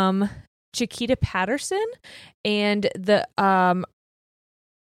from Chiquita Patterson, and I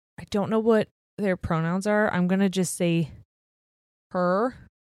don't know what their pronouns are. I'm going to just say her.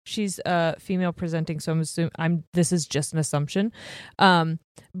 She's female presenting, so I'm assuming this is just an assumption.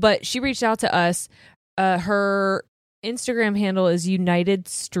 But she reached out to us. Her Instagram handle is United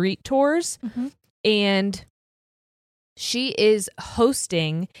Street Tours, and she is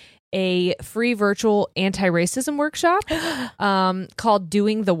hosting a free virtual anti-racism workshop called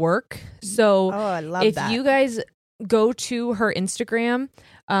Doing the Work. So I love if that. you guys go to her Instagram,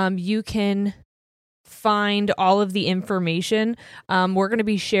 you can find all of the information. We're going to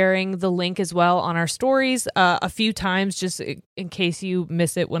be sharing the link as well on our stories a few times, just in case you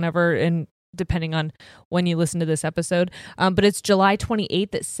miss it whenever, and depending on when you listen to this episode. But it's July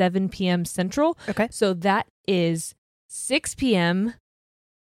 28th at 7 p.m. Central. Okay. So that is 6 p.m.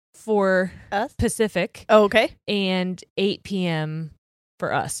 for Us? Pacific Oh, okay. and 8 p.m.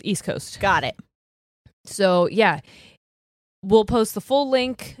 for us, East Coast. Got it. So yeah, we'll post the full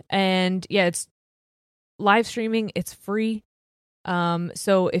link, and yeah, it's live streaming. It's free.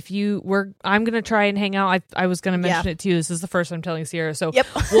 So if I'm gonna try and hang out. I was gonna mention it to you. This is the first I'm telling Sierra. So Yep.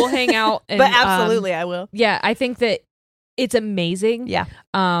 we'll hang out. And, But absolutely, I will. yeah, I think that it's amazing. Yeah.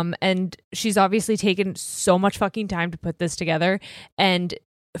 And she's obviously taken so much fucking time to put this together, and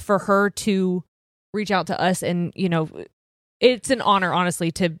for her to reach out to us, and it's an honor,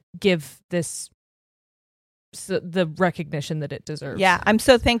 honestly, to give this the recognition that it deserves. Yeah, I'm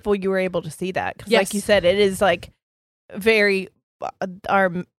so thankful you were able to see that because, Yes. like you said, it is like very.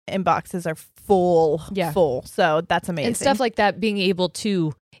 Our inboxes are full. Yeah. Full. So that's amazing. And stuff like that, being able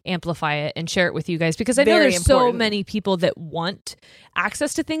to amplify it and share it with you guys, because I know Very there's so important. many people that want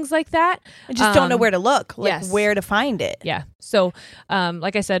access to things like that. I just don't know where to look, like yes. where to find it. Yeah. So,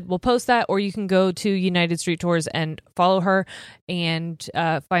 like I said, we'll post that, or you can go to United Street Tours and follow her and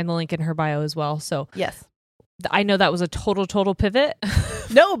find the link in her bio as well. So Yes. I know that was a total pivot.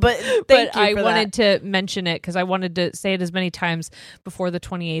 No, but thank but you I for wanted to mention it because I wanted to say it as many times before the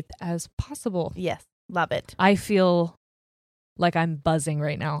 28th as possible. Yes, love it. I feel like I'm buzzing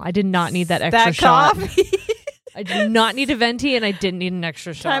right now. I did not need that extra That shot. coffee. I did not need a venti, and I didn't need an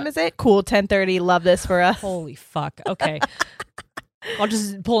extra shot. Time is it? Cool. 10:30. Love this for us. Holy fuck. Okay. I'll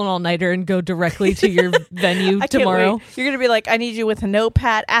just pull an all-nighter and go directly to your venue I can't tomorrow. wait. You're gonna be like, I need you with a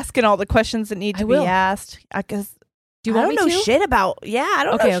notepad, asking all the questions that need to be will. asked. I guess. Do you want I me don't know to? shit about. Yeah, I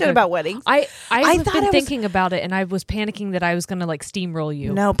don't know shit about weddings. I've thought been I was- thinking about it, and I was panicking that I was going to steamroll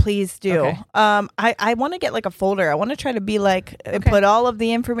you. No, please do. Okay. I want to get like a folder. I want to try to be like put all of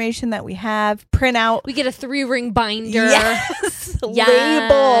the information that we have, print out. We get a 3-ring binder. Yes.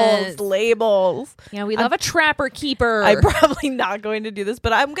 Yes. Labels. Yeah, we love a trapper keeper. I'm probably not going to do this,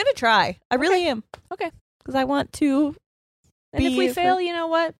 but I'm gonna try. I really am. Okay. Because I want to. And if we be- fail, you know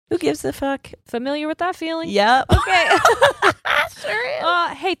what? Who gives a fuck? Familiar with that feeling? Yep. Okay. Sure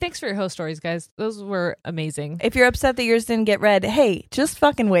is. Hey, thanks for your host stories, guys. Those were amazing. If you're upset that yours didn't get read, hey, just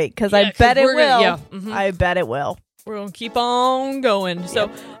fucking wait, because Yeah, I 'cause bet it we're will. gonna- yeah, mhm. I bet it will. We're going to keep on going. So,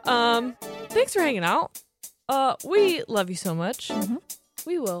 thanks for hanging out. We love you so much. Mm-hmm.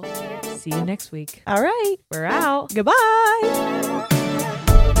 We will see you next week. All right. We're out. Goodbye.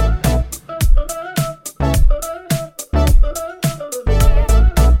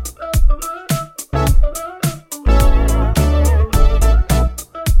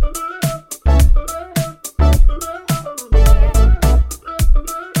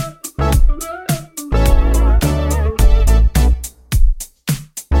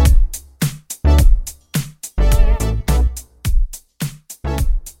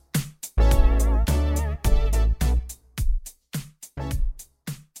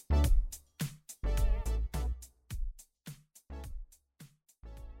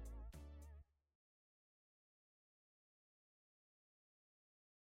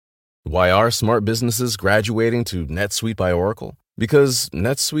 Why are smart businesses graduating to NetSuite by Oracle? Because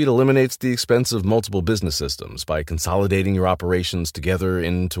NetSuite eliminates the expense of multiple business systems by consolidating your operations together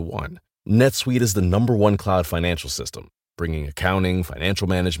into one. NetSuite is the #1 cloud financial system, bringing accounting, financial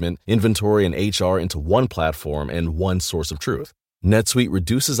management, inventory, and HR into one platform and one source of truth. NetSuite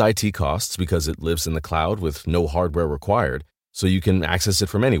reduces IT costs because it lives in the cloud with no hardware required, so you can access it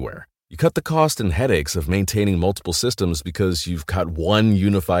from anywhere. You cut the cost and headaches of maintaining multiple systems because you've got one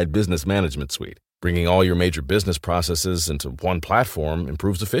unified business management suite. Bringing all your major business processes into one platform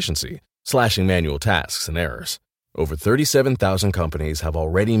improves efficiency, slashing manual tasks and errors. Over 37,000 companies have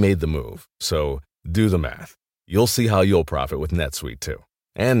already made the move, so do the math. You'll see how you'll profit with NetSuite too.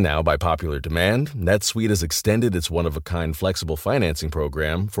 And now, by popular demand, NetSuite has extended its one-of-a-kind flexible financing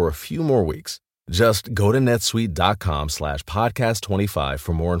program for a few more weeks. Just go to netsuite.com/podcast25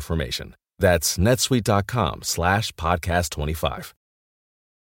 for more information. That's netsuite.com/podcast25.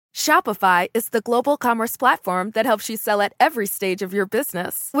 Shopify is the global commerce platform that helps you sell at every stage of your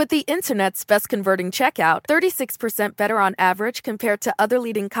business. With the internet's best converting checkout, 36% better on average compared to other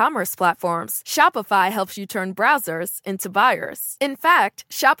leading commerce platforms, Shopify helps you turn browsers into buyers. In fact,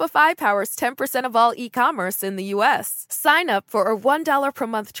 Shopify powers 10% of all e-commerce in the U.S. Sign up for a $1 per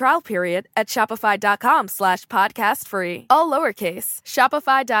month trial period at shopify.com/podcastfree. All lowercase,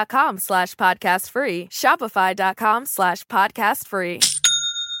 shopify.com/podcastfree, shopify.com/podcastfree.